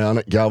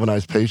ionic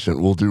galvanized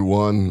patient, we'll do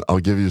one. I'll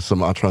give you some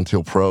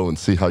Atrantil Pro and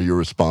see how you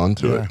respond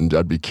to it. And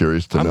I'd be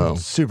curious to know. I'm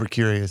super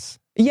curious.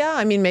 Yeah,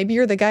 I mean, maybe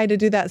you're the guy to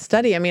do that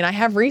study. I mean, I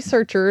have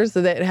researchers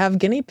that have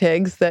guinea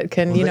pigs that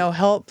can,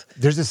 help.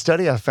 There's a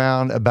study I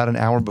found about an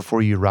hour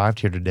before you arrived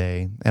here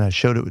today, and I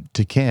showed it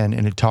to Ken,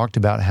 and it talked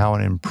about how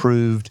an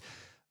improved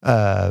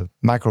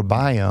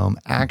microbiome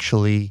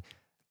actually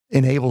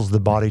enables the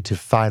body to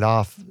fight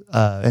off,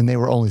 and they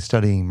were only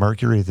studying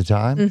mercury at the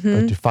time,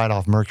 but to fight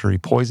off mercury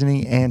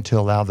poisoning and to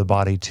allow the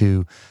body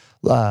to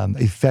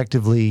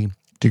effectively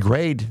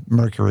degrade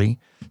mercury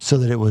so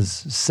that it was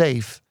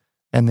safe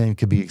and then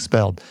could be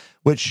expelled,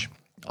 which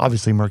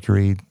obviously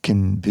mercury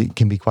can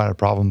be quite a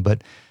problem.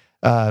 But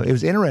it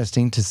was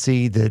interesting to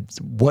see that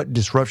what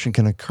disruption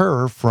can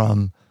occur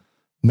from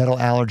metal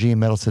allergy and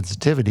metal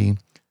sensitivity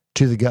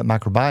to the gut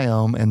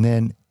microbiome, and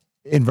then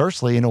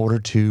inversely, in order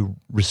to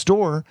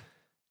restore,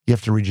 you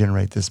have to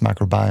regenerate this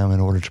microbiome in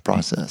order to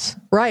process.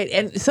 Right.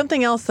 And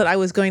something else that I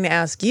was going to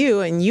ask you,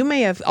 and you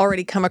may have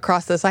already come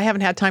across this. I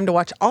haven't had time to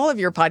watch all of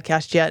your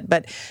podcasts yet,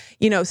 but,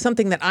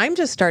 something that I'm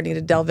just starting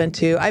to delve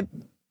into.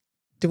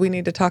 Do we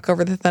need to talk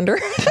over the thunder?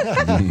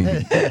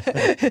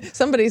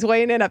 Somebody's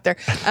weighing in up there.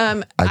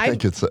 I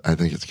think it's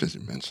because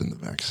you mentioned the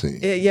vaccine.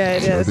 Yeah,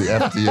 it is. The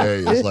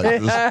FDA is like,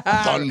 this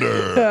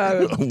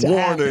thunder,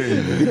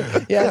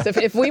 warning. Yes,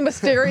 if we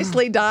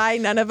mysteriously die,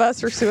 none of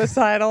us are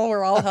suicidal.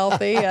 We're all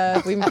healthy.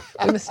 We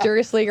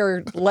mysteriously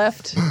are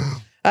left.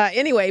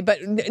 Anyway, but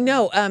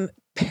no,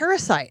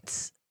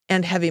 parasites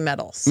and heavy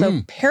metals.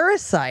 So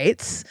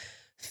parasites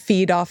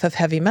feed off of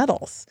heavy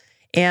metals.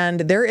 And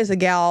there is a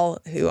gal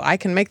who I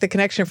can make the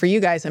connection for you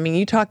guys. I mean,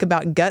 you talk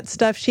about gut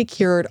stuff. She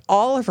cured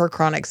all of her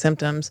chronic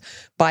symptoms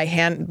by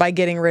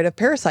getting rid of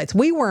parasites.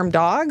 We worm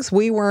dogs.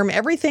 We worm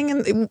everything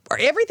on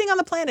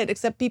the planet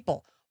except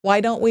people.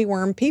 Why don't we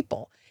worm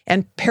people?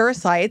 And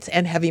parasites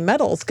and heavy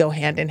metals go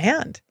hand in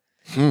hand.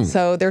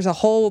 So there's a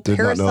whole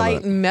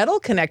parasite metal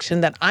connection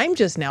that I'm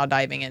just now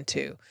diving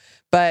into.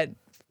 But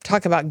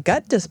talk about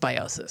gut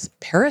dysbiosis,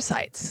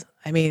 parasites.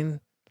 I mean,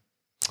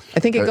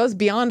 I think it goes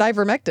beyond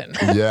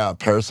ivermectin. Yeah,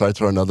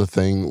 parasites are another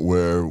thing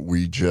where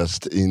we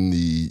just, in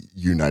the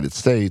United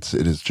States,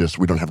 it is just,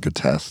 we don't have good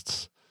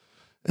tests.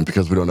 And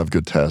because we don't have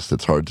good tests,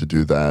 it's hard to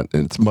do that.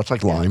 And it's much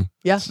like Lyme.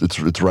 Yeah. It's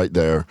right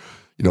there.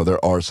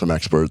 There are some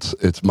experts.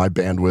 My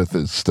bandwidth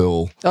is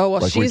still. Oh,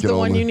 well, like she's the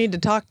one you need to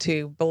talk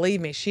to. Believe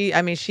me. She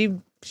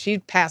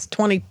passed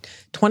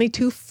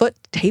 22-foot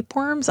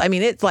tapeworms. I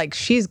mean, it's like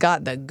she's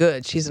got the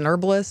goods. She's an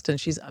herbalist and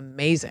she's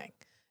amazing.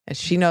 And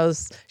she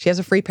knows she has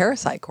a free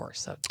parasite course.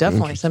 So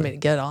definitely somebody to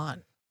get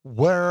on.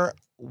 Where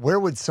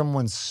would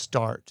someone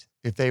start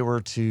if they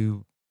were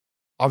to,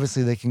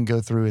 obviously they can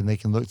go through and they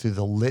can look through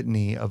the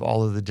litany of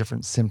all of the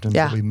different symptoms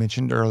that we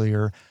mentioned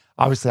earlier.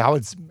 Obviously, I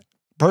would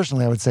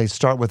say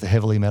start with the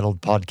Heavily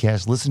Meddled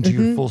podcast. Listen to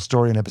your full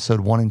story in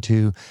episode 1 and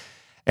 2.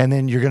 And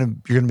then you're gonna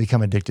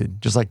become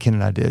addicted, just like Ken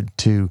and I did,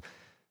 to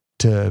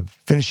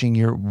finishing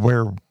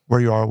where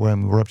you are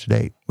when we're up to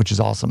date, which is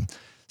awesome.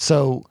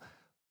 So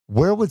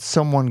where would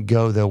someone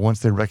go, though, once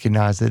they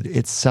recognize that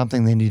it's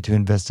something they need to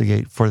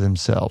investigate for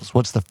themselves?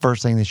 What's the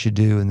first thing they should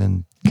do? And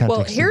then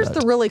here's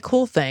the really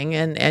cool thing,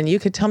 and you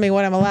could tell me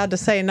what I'm allowed to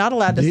say and not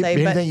allowed to say.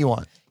 Anything you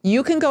want.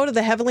 You can go to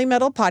the Heavily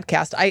Meddled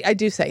podcast. I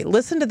do say,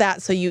 listen to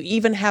that so you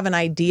even have an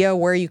idea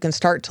where you can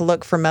start to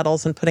look for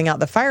metals and putting out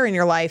the fire in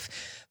your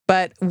life.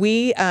 But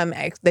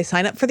they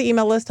sign up for the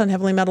email list on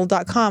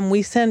heavilymeddled.com.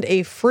 We send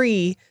a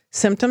free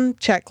symptom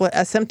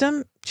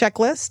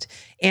checklist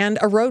and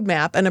a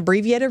roadmap, an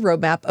abbreviated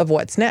roadmap of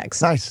what's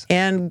next. Nice.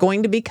 And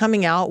going to be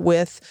coming out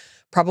with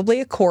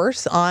probably a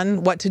course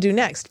on what to do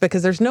next,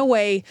 because there's no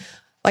way,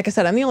 like I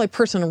said, I'm the only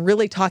person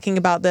really talking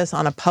about this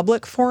on a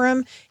public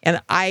forum.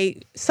 And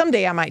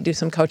someday I might do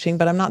some coaching,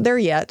 but I'm not there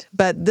yet.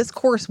 But this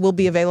course will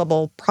be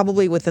available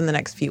probably within the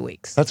next few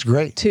weeks. That's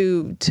great.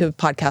 To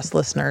podcast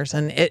listeners.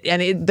 And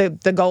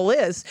the goal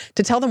is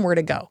to tell them where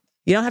to go.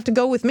 You don't have to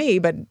go with me,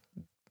 but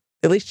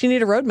at least you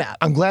need a roadmap.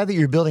 I'm glad that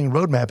you're building a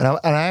roadmap.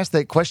 And I asked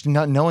that question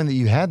not knowing that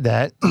you had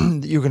that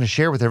you were going to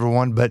share with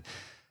everyone. But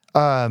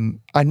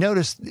I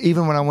noticed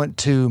even when I went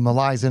to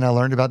Malaysia and I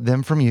learned about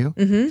them from you,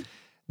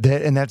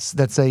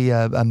 that's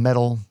a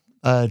metal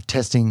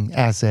testing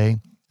assay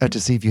to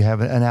see if you have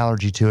an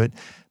allergy to it,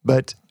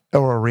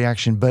 or a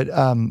reaction. But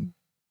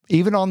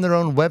even on their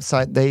own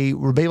website, they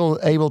were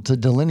able to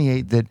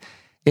delineate that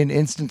in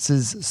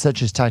instances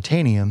such as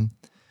titanium,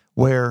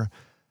 where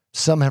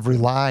some have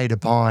relied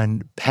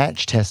upon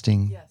patch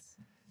testing,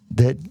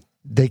 that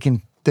they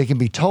can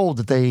be told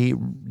that they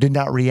did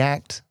not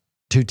react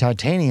to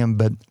titanium,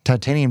 but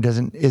titanium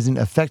isn't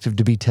effective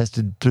to be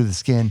tested through the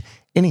skin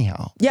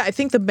anyhow. Yeah, I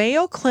think the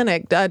Mayo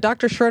Clinic,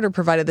 Dr. Schroeder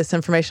provided this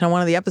information on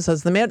one of the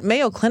episodes. The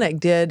Mayo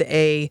Clinic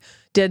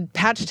did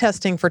patch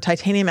testing for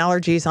titanium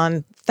allergies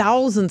on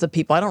thousands of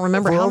people. I don't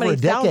remember how many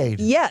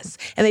thousands. Yes,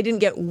 and they didn't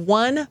get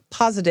one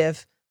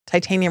positive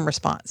titanium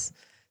response.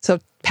 So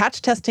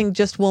patch testing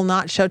just will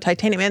not show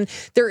titanium. And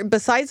there,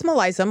 besides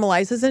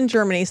Melaisa's in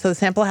Germany, so the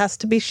sample has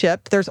to be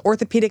shipped. There's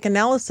orthopedic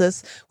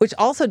analysis, which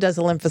also does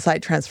a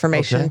lymphocyte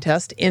transformation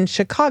test in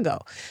Chicago.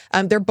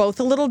 They're both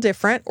a little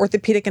different.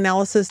 Orthopedic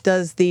analysis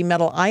does the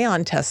metal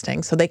ion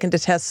testing, so they can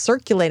detect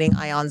circulating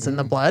ions in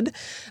the blood.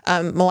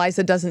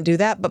 Melaisa doesn't do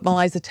that, but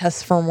Melaisa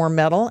tests for more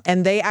metal.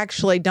 And they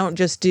actually don't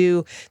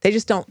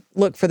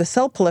look for the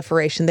cell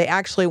proliferation. They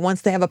actually,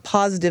 once they have a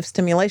positive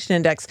stimulation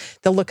index,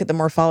 they'll look at the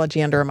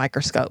morphology under a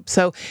microscope.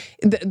 So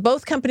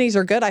both companies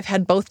are good. I've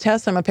had both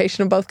tests. I'm a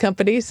patient of both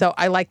companies, so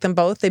I like them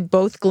both. They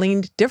both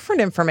gleaned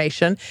different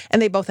information,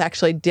 and they both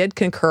actually did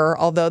concur,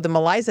 although the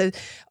Melaisa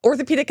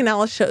orthopedic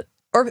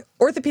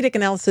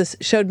analysis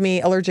showed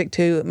me allergic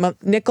to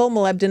nickel,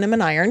 molybdenum,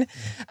 and iron.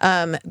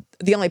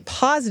 The only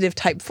positive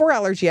type 4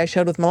 allergy I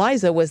showed with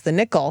Melaisa was the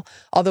nickel,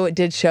 although it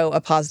did show a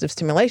positive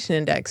stimulation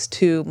index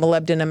to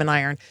molybdenum and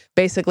iron.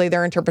 Basically,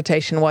 their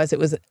interpretation was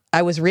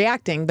I was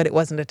reacting, but it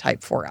wasn't a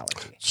type 4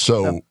 allergy.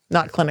 So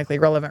not clinically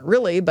relevant,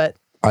 really, but...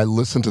 I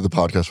listened to the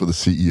podcast where the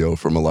CEO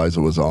from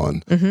Melaisa was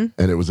on, and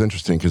it was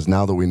interesting because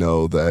now that we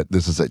know that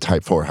this is a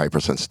type 4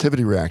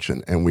 hypersensitivity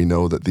reaction, and we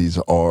know that these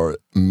are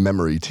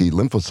memory T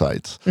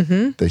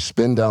lymphocytes, they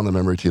spin down the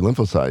memory T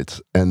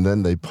lymphocytes, and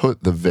then they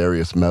put the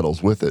various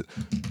metals with it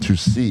to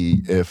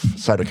see if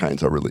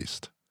cytokines are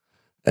released.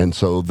 And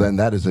so then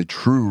that is a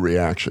true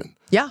reaction.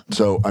 Yeah.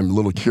 So I'm a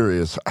little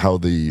curious how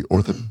the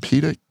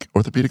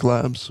orthopedic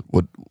labs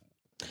would...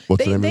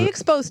 They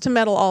expose to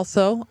metal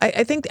also.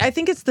 I think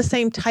it's the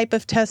same type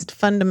of test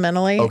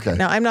fundamentally. Okay.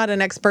 Now, I'm not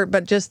an expert,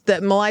 but just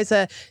that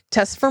Melaisa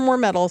tests for more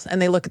metals,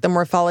 and they look at the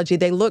morphology.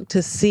 They look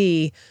to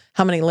see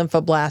how many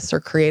lymphoblasts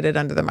are created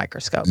under the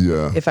microscope,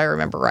 if I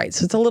remember right.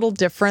 So it's a little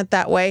different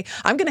that way.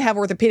 I'm going to have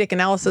orthopedic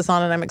analysis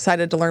on, and I'm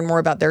excited to learn more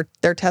about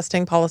their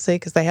testing policy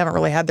because they haven't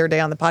really had their day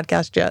on the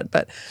podcast yet.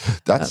 But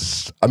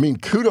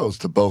kudos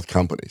to both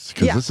companies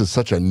because this is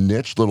such a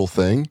niche little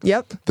thing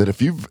that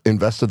if you've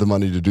invested the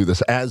money to do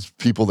this as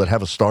people that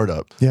have a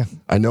startup,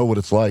 I know what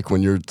it's like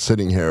when you're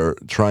sitting here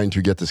trying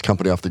to get this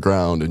company off the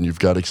ground and you've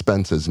got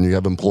expenses and you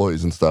have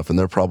employees and stuff, and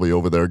they're probably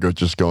over there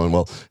just going,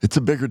 well, it's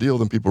a bigger deal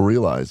than people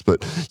realize.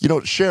 But you know,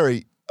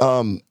 Shari,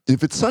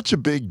 if it's such a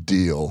big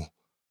deal,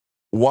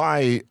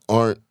 why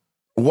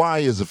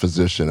as a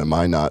physician am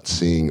I not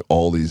seeing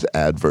all these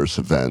adverse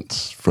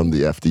events from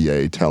the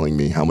FDA telling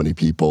me how many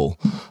people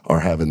are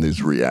having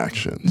these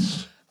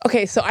reactions?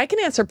 Okay, so I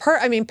can answer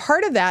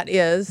part of that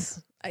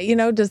is,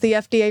 does the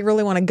FDA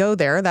really want to go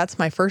there? That's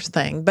my first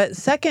thing. But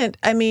second,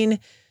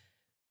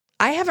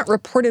 I haven't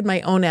reported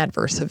my own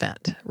adverse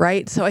event,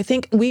 right? So I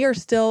think we are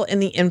still in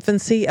the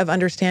infancy of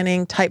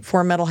understanding type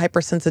 4 metal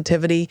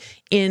hypersensitivity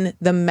in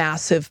the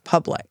massive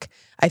public.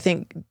 I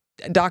think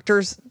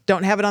doctors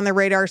don't have it on their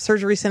radar.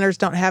 Surgery centers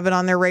don't have it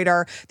on their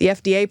radar. The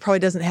FDA probably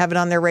doesn't have it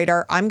on their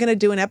radar. I'm going to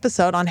do an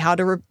episode on how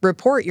to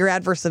report your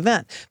adverse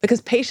event because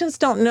patients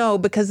don't know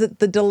because of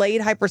the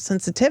delayed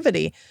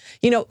hypersensitivity.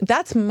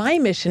 That's my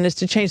mission, is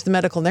to change the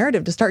medical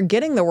narrative, to start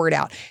getting the word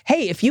out.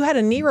 Hey, if you had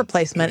a knee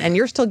replacement and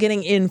you're still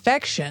getting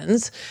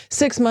infections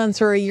 6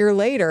 months or a year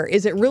later,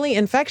 is it really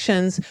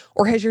infections,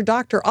 or has your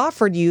doctor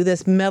offered you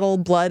this metal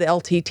blood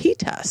LTT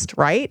test,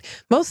 right?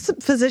 Most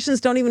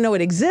physicians don't even know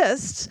it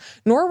exists,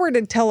 nor where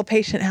to tell a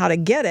patient how to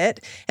get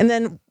it. And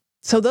then,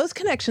 so those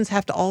connections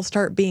have to all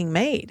start being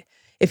made.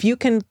 If you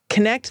can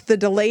connect the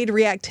delayed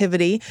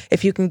reactivity,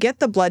 if you can get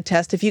the blood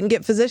test, if you can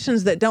get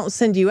physicians that don't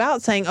send you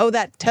out saying, oh,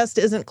 that test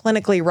isn't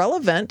clinically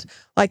relevant,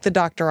 like the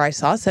doctor I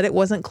saw said it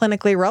wasn't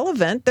clinically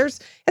relevant,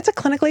 it's a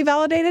clinically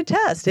validated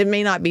test. It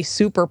may not be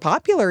super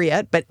popular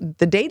yet, but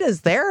the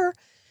data's there.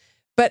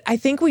 But I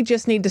think we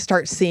just need to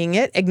start seeing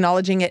it,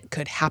 acknowledging it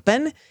could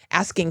happen,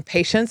 asking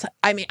patients.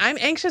 I'm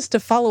anxious to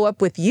follow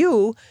up with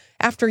you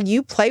after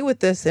you play with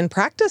this in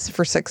practice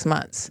for 6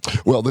 months.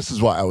 Well, this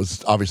is why it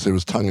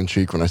was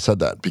tongue-in-cheek when I said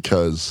that,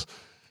 because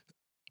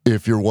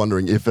if you're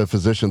wondering if a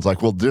physician's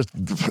like, well,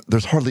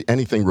 there's hardly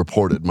anything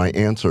reported, my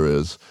answer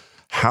is,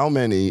 how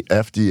many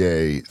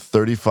FDA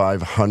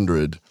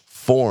 3,500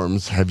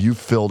 forms have you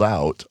filled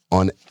out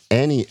on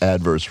any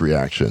adverse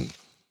reaction?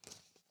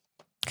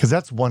 Because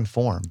that's one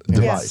form.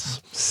 Device.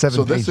 Yes. 7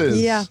 so pages. This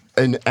is,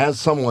 and as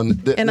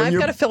someone... And I've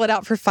got to fill it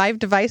out for 5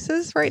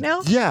 devices right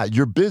now? Yeah,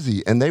 you're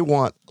busy, and they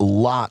want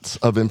lots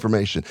of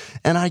information.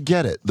 And I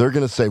get it. They're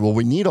going to say, well,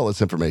 we need all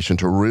this information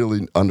to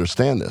really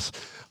understand this.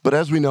 But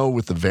as we know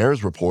with the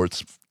VAERS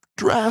reports,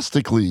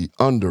 drastically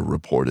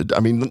underreported. I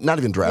mean, not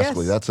even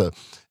drastically. Yes. That's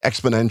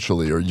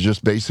exponentially, or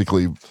just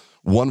basically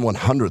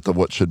 1/100th of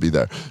what should be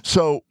there.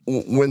 So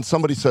when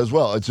somebody says,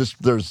 well,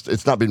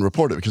 it's not being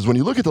reported, because when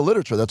you look at the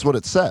literature, that's what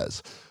it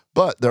says.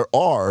 But there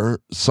are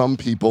some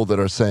people that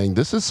are saying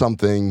this is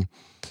something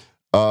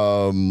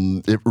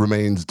It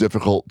remains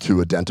difficult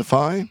to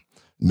identify.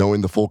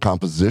 Knowing the full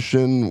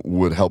composition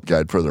would help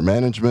guide further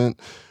management.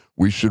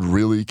 We should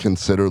really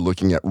consider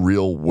looking at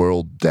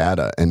real-world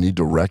data and need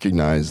to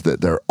recognize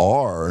that there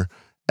are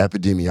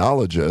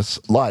epidemiologists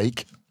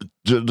like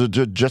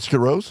Jessica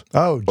Rose.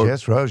 Oh,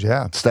 Jess Rose,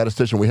 yeah.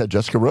 Statistician. We had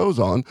Jessica Rose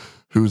on,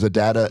 who's a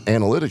data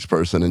analytics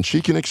person, and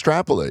she can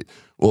extrapolate.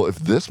 Well, if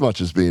this much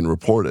is being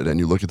reported and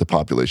you look at the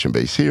population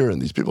base here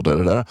and these people,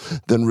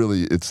 then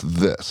really it's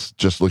this,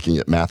 just looking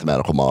at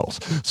mathematical models.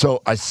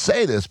 So I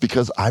say this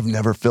because I've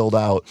never filled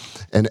out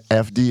an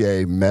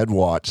FDA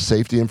MedWatch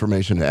safety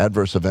information and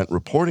adverse event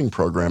reporting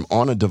program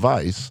on a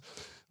device,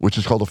 which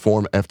is called a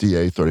Form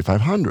FDA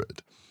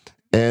 3500.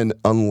 And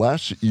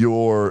unless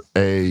you're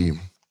a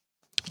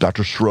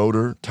Dr.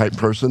 Schroeder type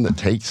person that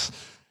takes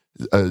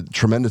a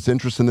tremendous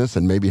interest in this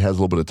and maybe has a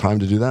little bit of time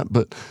to do that,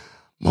 but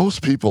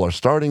most people are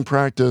starting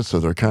practice, so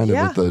they're kind of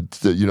at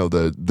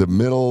the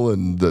middle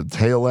and the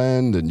tail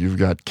end, and you've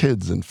got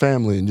kids and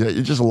family, and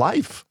it's just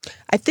life.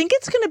 I think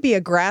it's going to be a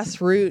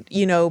grassroots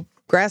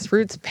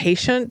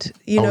patient,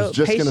 I was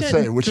just going to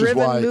say, which is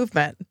why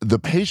movement. The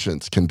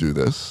patients can do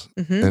this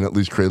and at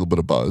least create a little bit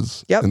of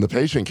buzz. Yep. And the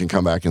patient can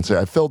come back and say,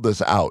 I filled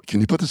this out.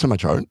 Can you put this in my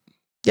chart?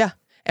 Yeah.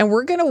 And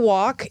we're going to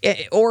walk,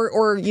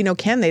 or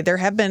can they? There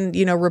have been,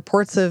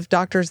 reports of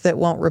doctors that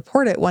won't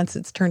report it once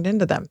it's turned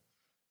into them.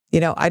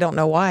 I don't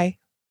know why.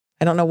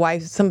 I don't know why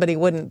somebody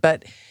wouldn't,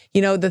 but,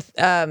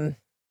 I'm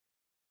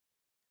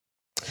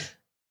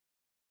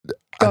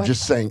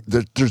just saying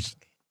there's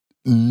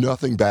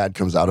nothing bad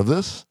comes out of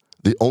this.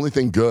 The only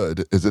thing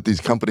good is that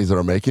these companies that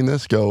are making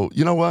this go,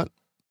 you know what?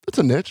 It's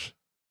a niche.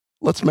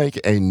 Let's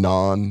make a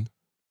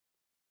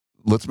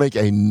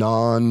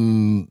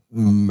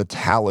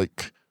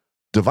non-metallic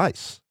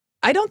device.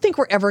 I don't think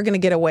we're ever going to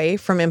get away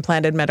from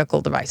implanted medical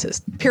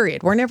devices,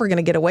 period. We're never going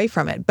to get away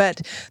from it.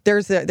 But there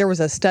was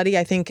a study,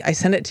 I think I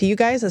sent it to you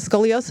guys, a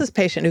scoliosis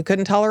patient who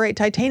couldn't tolerate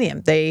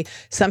titanium. They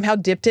somehow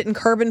dipped it in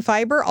carbon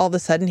fiber. All of a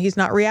sudden, he's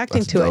not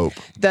reacting to dope.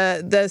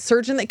 it. The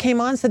surgeon that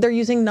came on said they're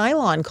using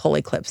nylon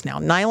Coley clips now.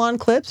 Nylon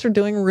clips are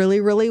doing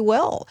really, really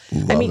well.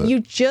 You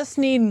just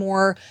need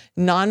more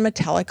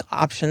non-metallic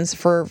options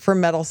for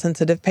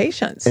metal-sensitive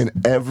patients. And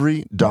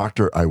every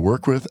doctor I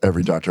work with,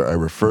 every doctor I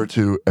refer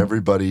to,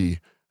 everybody...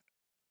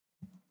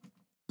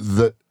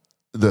 The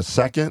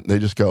second they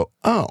just go,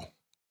 oh,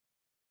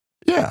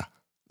 yeah,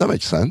 that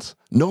makes sense.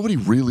 Nobody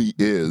really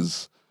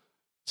is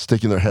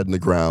sticking their head in the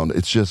ground.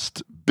 It's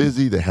just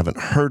busy. They haven't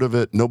heard of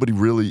it.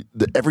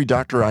 Every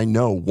doctor I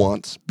know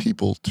wants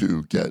people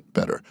to get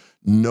better.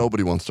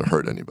 Nobody wants to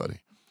hurt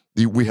anybody.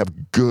 We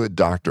have good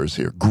doctors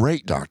here,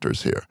 great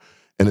doctors here.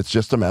 And it's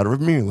just a matter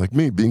of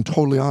me being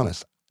totally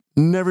honest.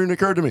 Never even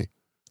occurred to me.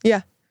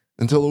 Yeah.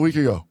 Until a week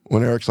ago,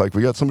 when Eric's like,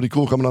 we got somebody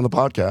cool coming on the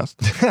podcast.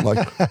 I'm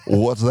like,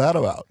 what's that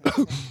about?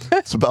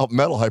 It's about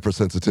metal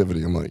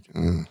hypersensitivity. I'm like,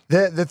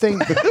 The thing...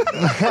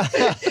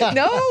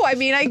 No, I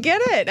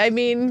get it.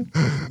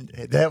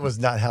 That was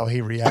not how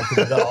he reacted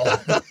at all.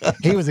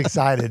 He was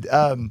excited.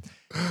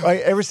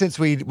 Ever since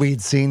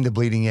we'd seen The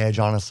Bleeding Edge,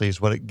 honestly,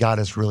 is what it got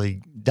us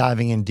really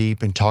diving in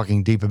deep and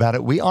talking deep about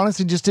it. We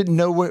honestly just didn't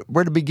know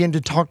where to begin to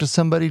talk to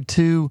somebody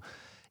to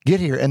get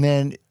here. And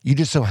then you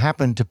just so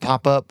happened to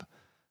pop up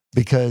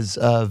because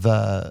of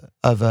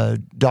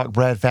Doc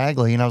Brad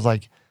Fagley, and I was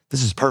like,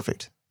 "This is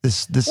perfect."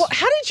 This. Well,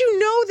 how did you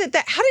know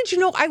that? How did you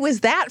know I was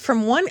that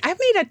from one? I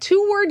made a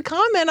 2-word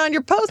comment on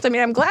your post.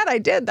 I'm glad I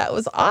did. That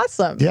was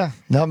awesome. Yeah.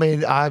 No,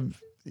 I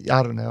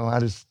don't know.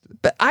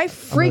 But I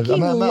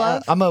freaking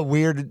love. I'm a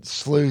weird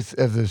sleuth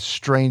of the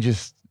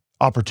strangest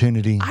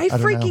opportunity. I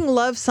freaking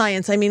love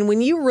science. When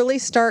you really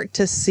start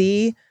to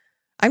see.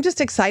 I'm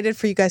just excited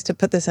for you guys to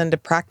put this into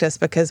practice,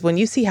 because when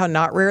you see how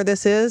not rare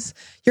this is,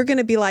 you're going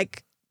to be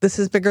like, this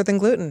is bigger than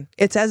gluten.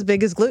 It's as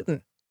big as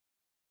gluten.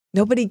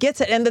 Nobody gets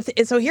it. And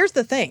so here's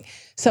the thing.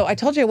 So I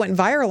told you I went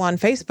viral on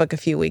Facebook a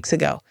few weeks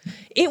ago.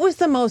 It was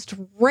the most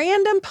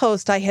random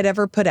post I had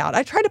ever put out.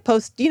 I try to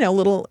post,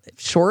 little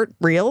short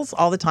reels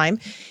all the time.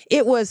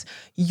 It was,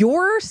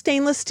 your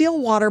stainless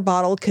steel water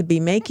bottle could be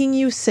making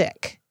you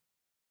sick.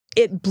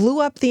 It blew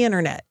up the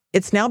internet.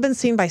 It's now been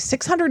seen by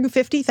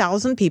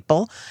 650,000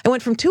 people. I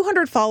went from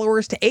 200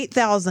 followers to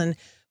 8,000.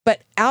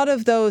 But out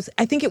of those,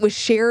 I think it was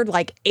shared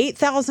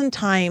 8,000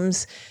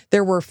 times.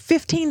 There were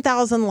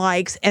 15,000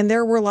 likes, and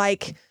there were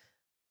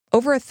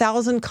over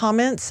 1,000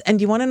 comments. And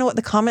do you want to know what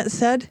the comments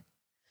said?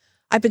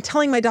 I've been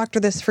telling my doctor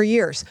this for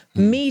years.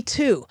 Me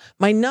too.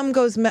 My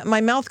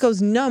mouth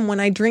goes numb when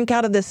I drink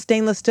out of this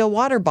stainless steel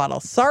water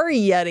bottle. Sorry,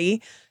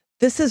 Yeti.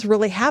 This is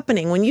really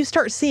happening. When you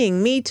start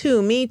seeing me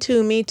too, me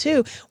too, me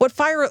too, what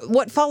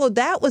followed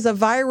that was a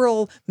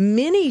viral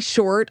mini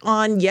short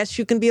on, yes,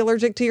 you can be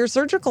allergic to your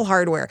surgical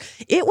hardware.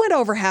 It went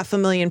over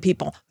 500,000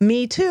 people.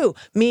 Me too,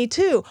 me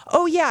too.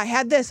 Oh yeah, I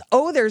had this.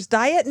 Oh, there's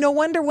diet. No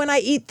wonder when I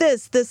eat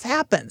this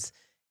happens.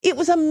 It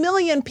was 1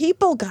 million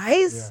people,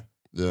 guys.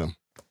 Yeah.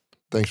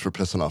 Thanks for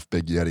pissing off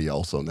Big Yeti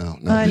also now.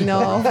 I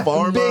know.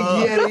 Pharma. Big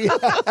Yeti.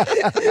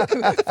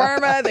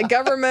 Pharma, the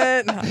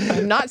government.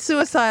 I'm not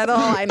suicidal.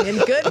 I'm in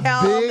good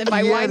health. Big if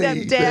I wind up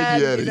Yeti.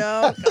 dead, Big you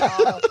know.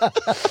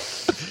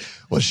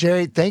 Well,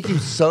 Shari, thank you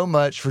so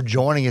much for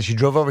joining us. You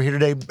drove over here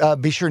today.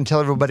 Be sure and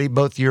tell everybody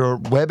both your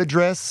web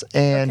address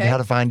and how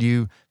to find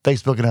you,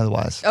 Facebook and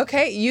otherwise.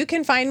 Okay, you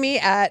can find me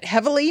at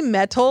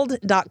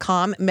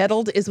heavilymetalled.com.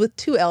 Metalled is with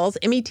 2 L's,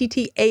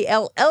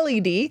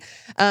 METTALLED.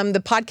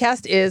 The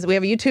podcast is, we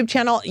have a YouTube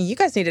channel. You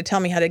guys need to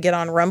tell me how to get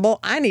on Rumble.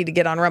 I need to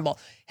get on Rumble.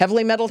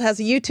 Heavily Metalled has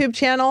a YouTube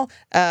channel,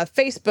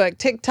 Facebook,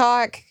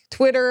 TikTok,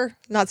 Twitter,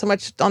 not so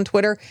much on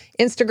Twitter,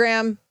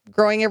 Instagram,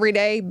 growing every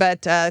day,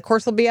 but the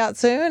course will be out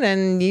soon,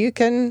 and you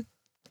can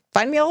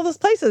find me all those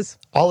places.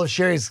 All of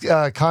Shari's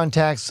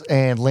contacts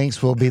and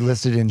links will be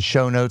listed in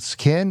show notes.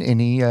 Ken,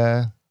 any...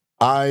 You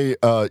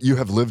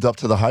have lived up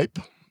to the hype.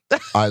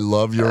 I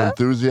love your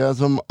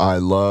enthusiasm. I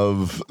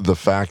love the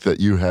fact that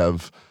you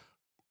have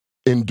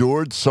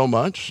endured so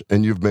much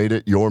and you've made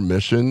it your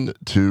mission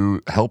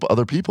to help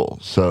other people.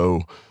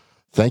 So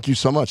thank you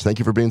so much. Thank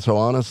you for being so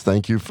honest.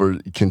 Thank you for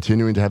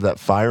continuing to have that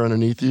fire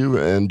underneath you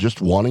and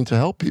just wanting to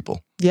help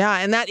people. Yeah,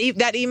 and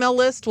that email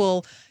list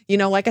will,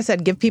 like I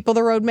said, give people the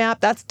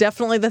roadmap. That's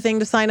definitely the thing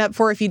to sign up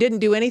for. If you didn't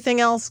do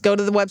anything else, go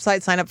to the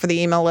website, sign up for the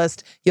email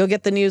list. You'll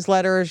get the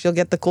newsletters, you'll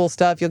get the cool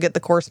stuff, you'll get the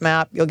course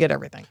map, you'll get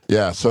everything.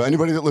 Yeah, so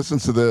anybody that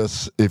listens to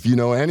this, if you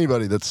know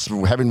anybody that's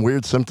having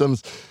weird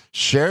symptoms,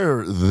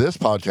 share this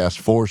podcast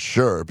for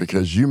sure,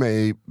 because you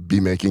may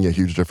be making a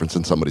huge difference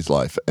in somebody's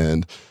life.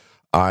 And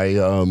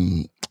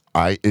I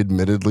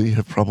admittedly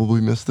have probably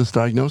missed this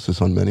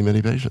diagnosis on many,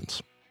 many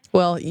patients.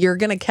 Well, you're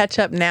going to catch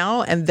up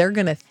now, and they're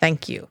going to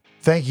thank you.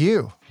 Thank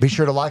you. Be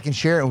sure to like and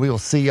share, and we will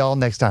see y'all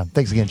next time.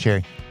 Thanks again,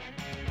 Shari.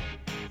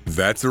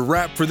 That's a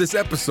wrap for this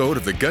episode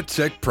of the Gut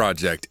Check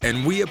Project,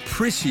 and we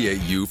appreciate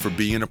you for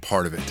being a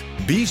part of it.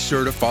 Be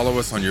sure to follow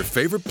us on your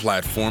favorite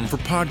platform for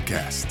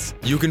podcasts.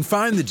 You can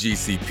find the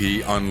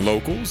GCP on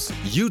Locals,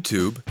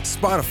 YouTube,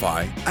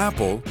 Spotify,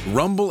 Apple,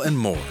 Rumble, and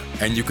more.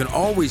 And you can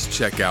always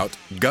check out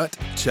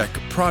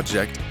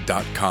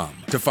gutcheckproject.com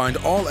to find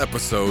all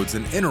episodes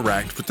and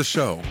interact with the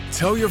show.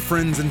 Tell your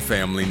friends and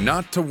family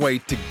not to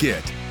wait to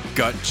get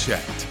gut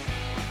checked.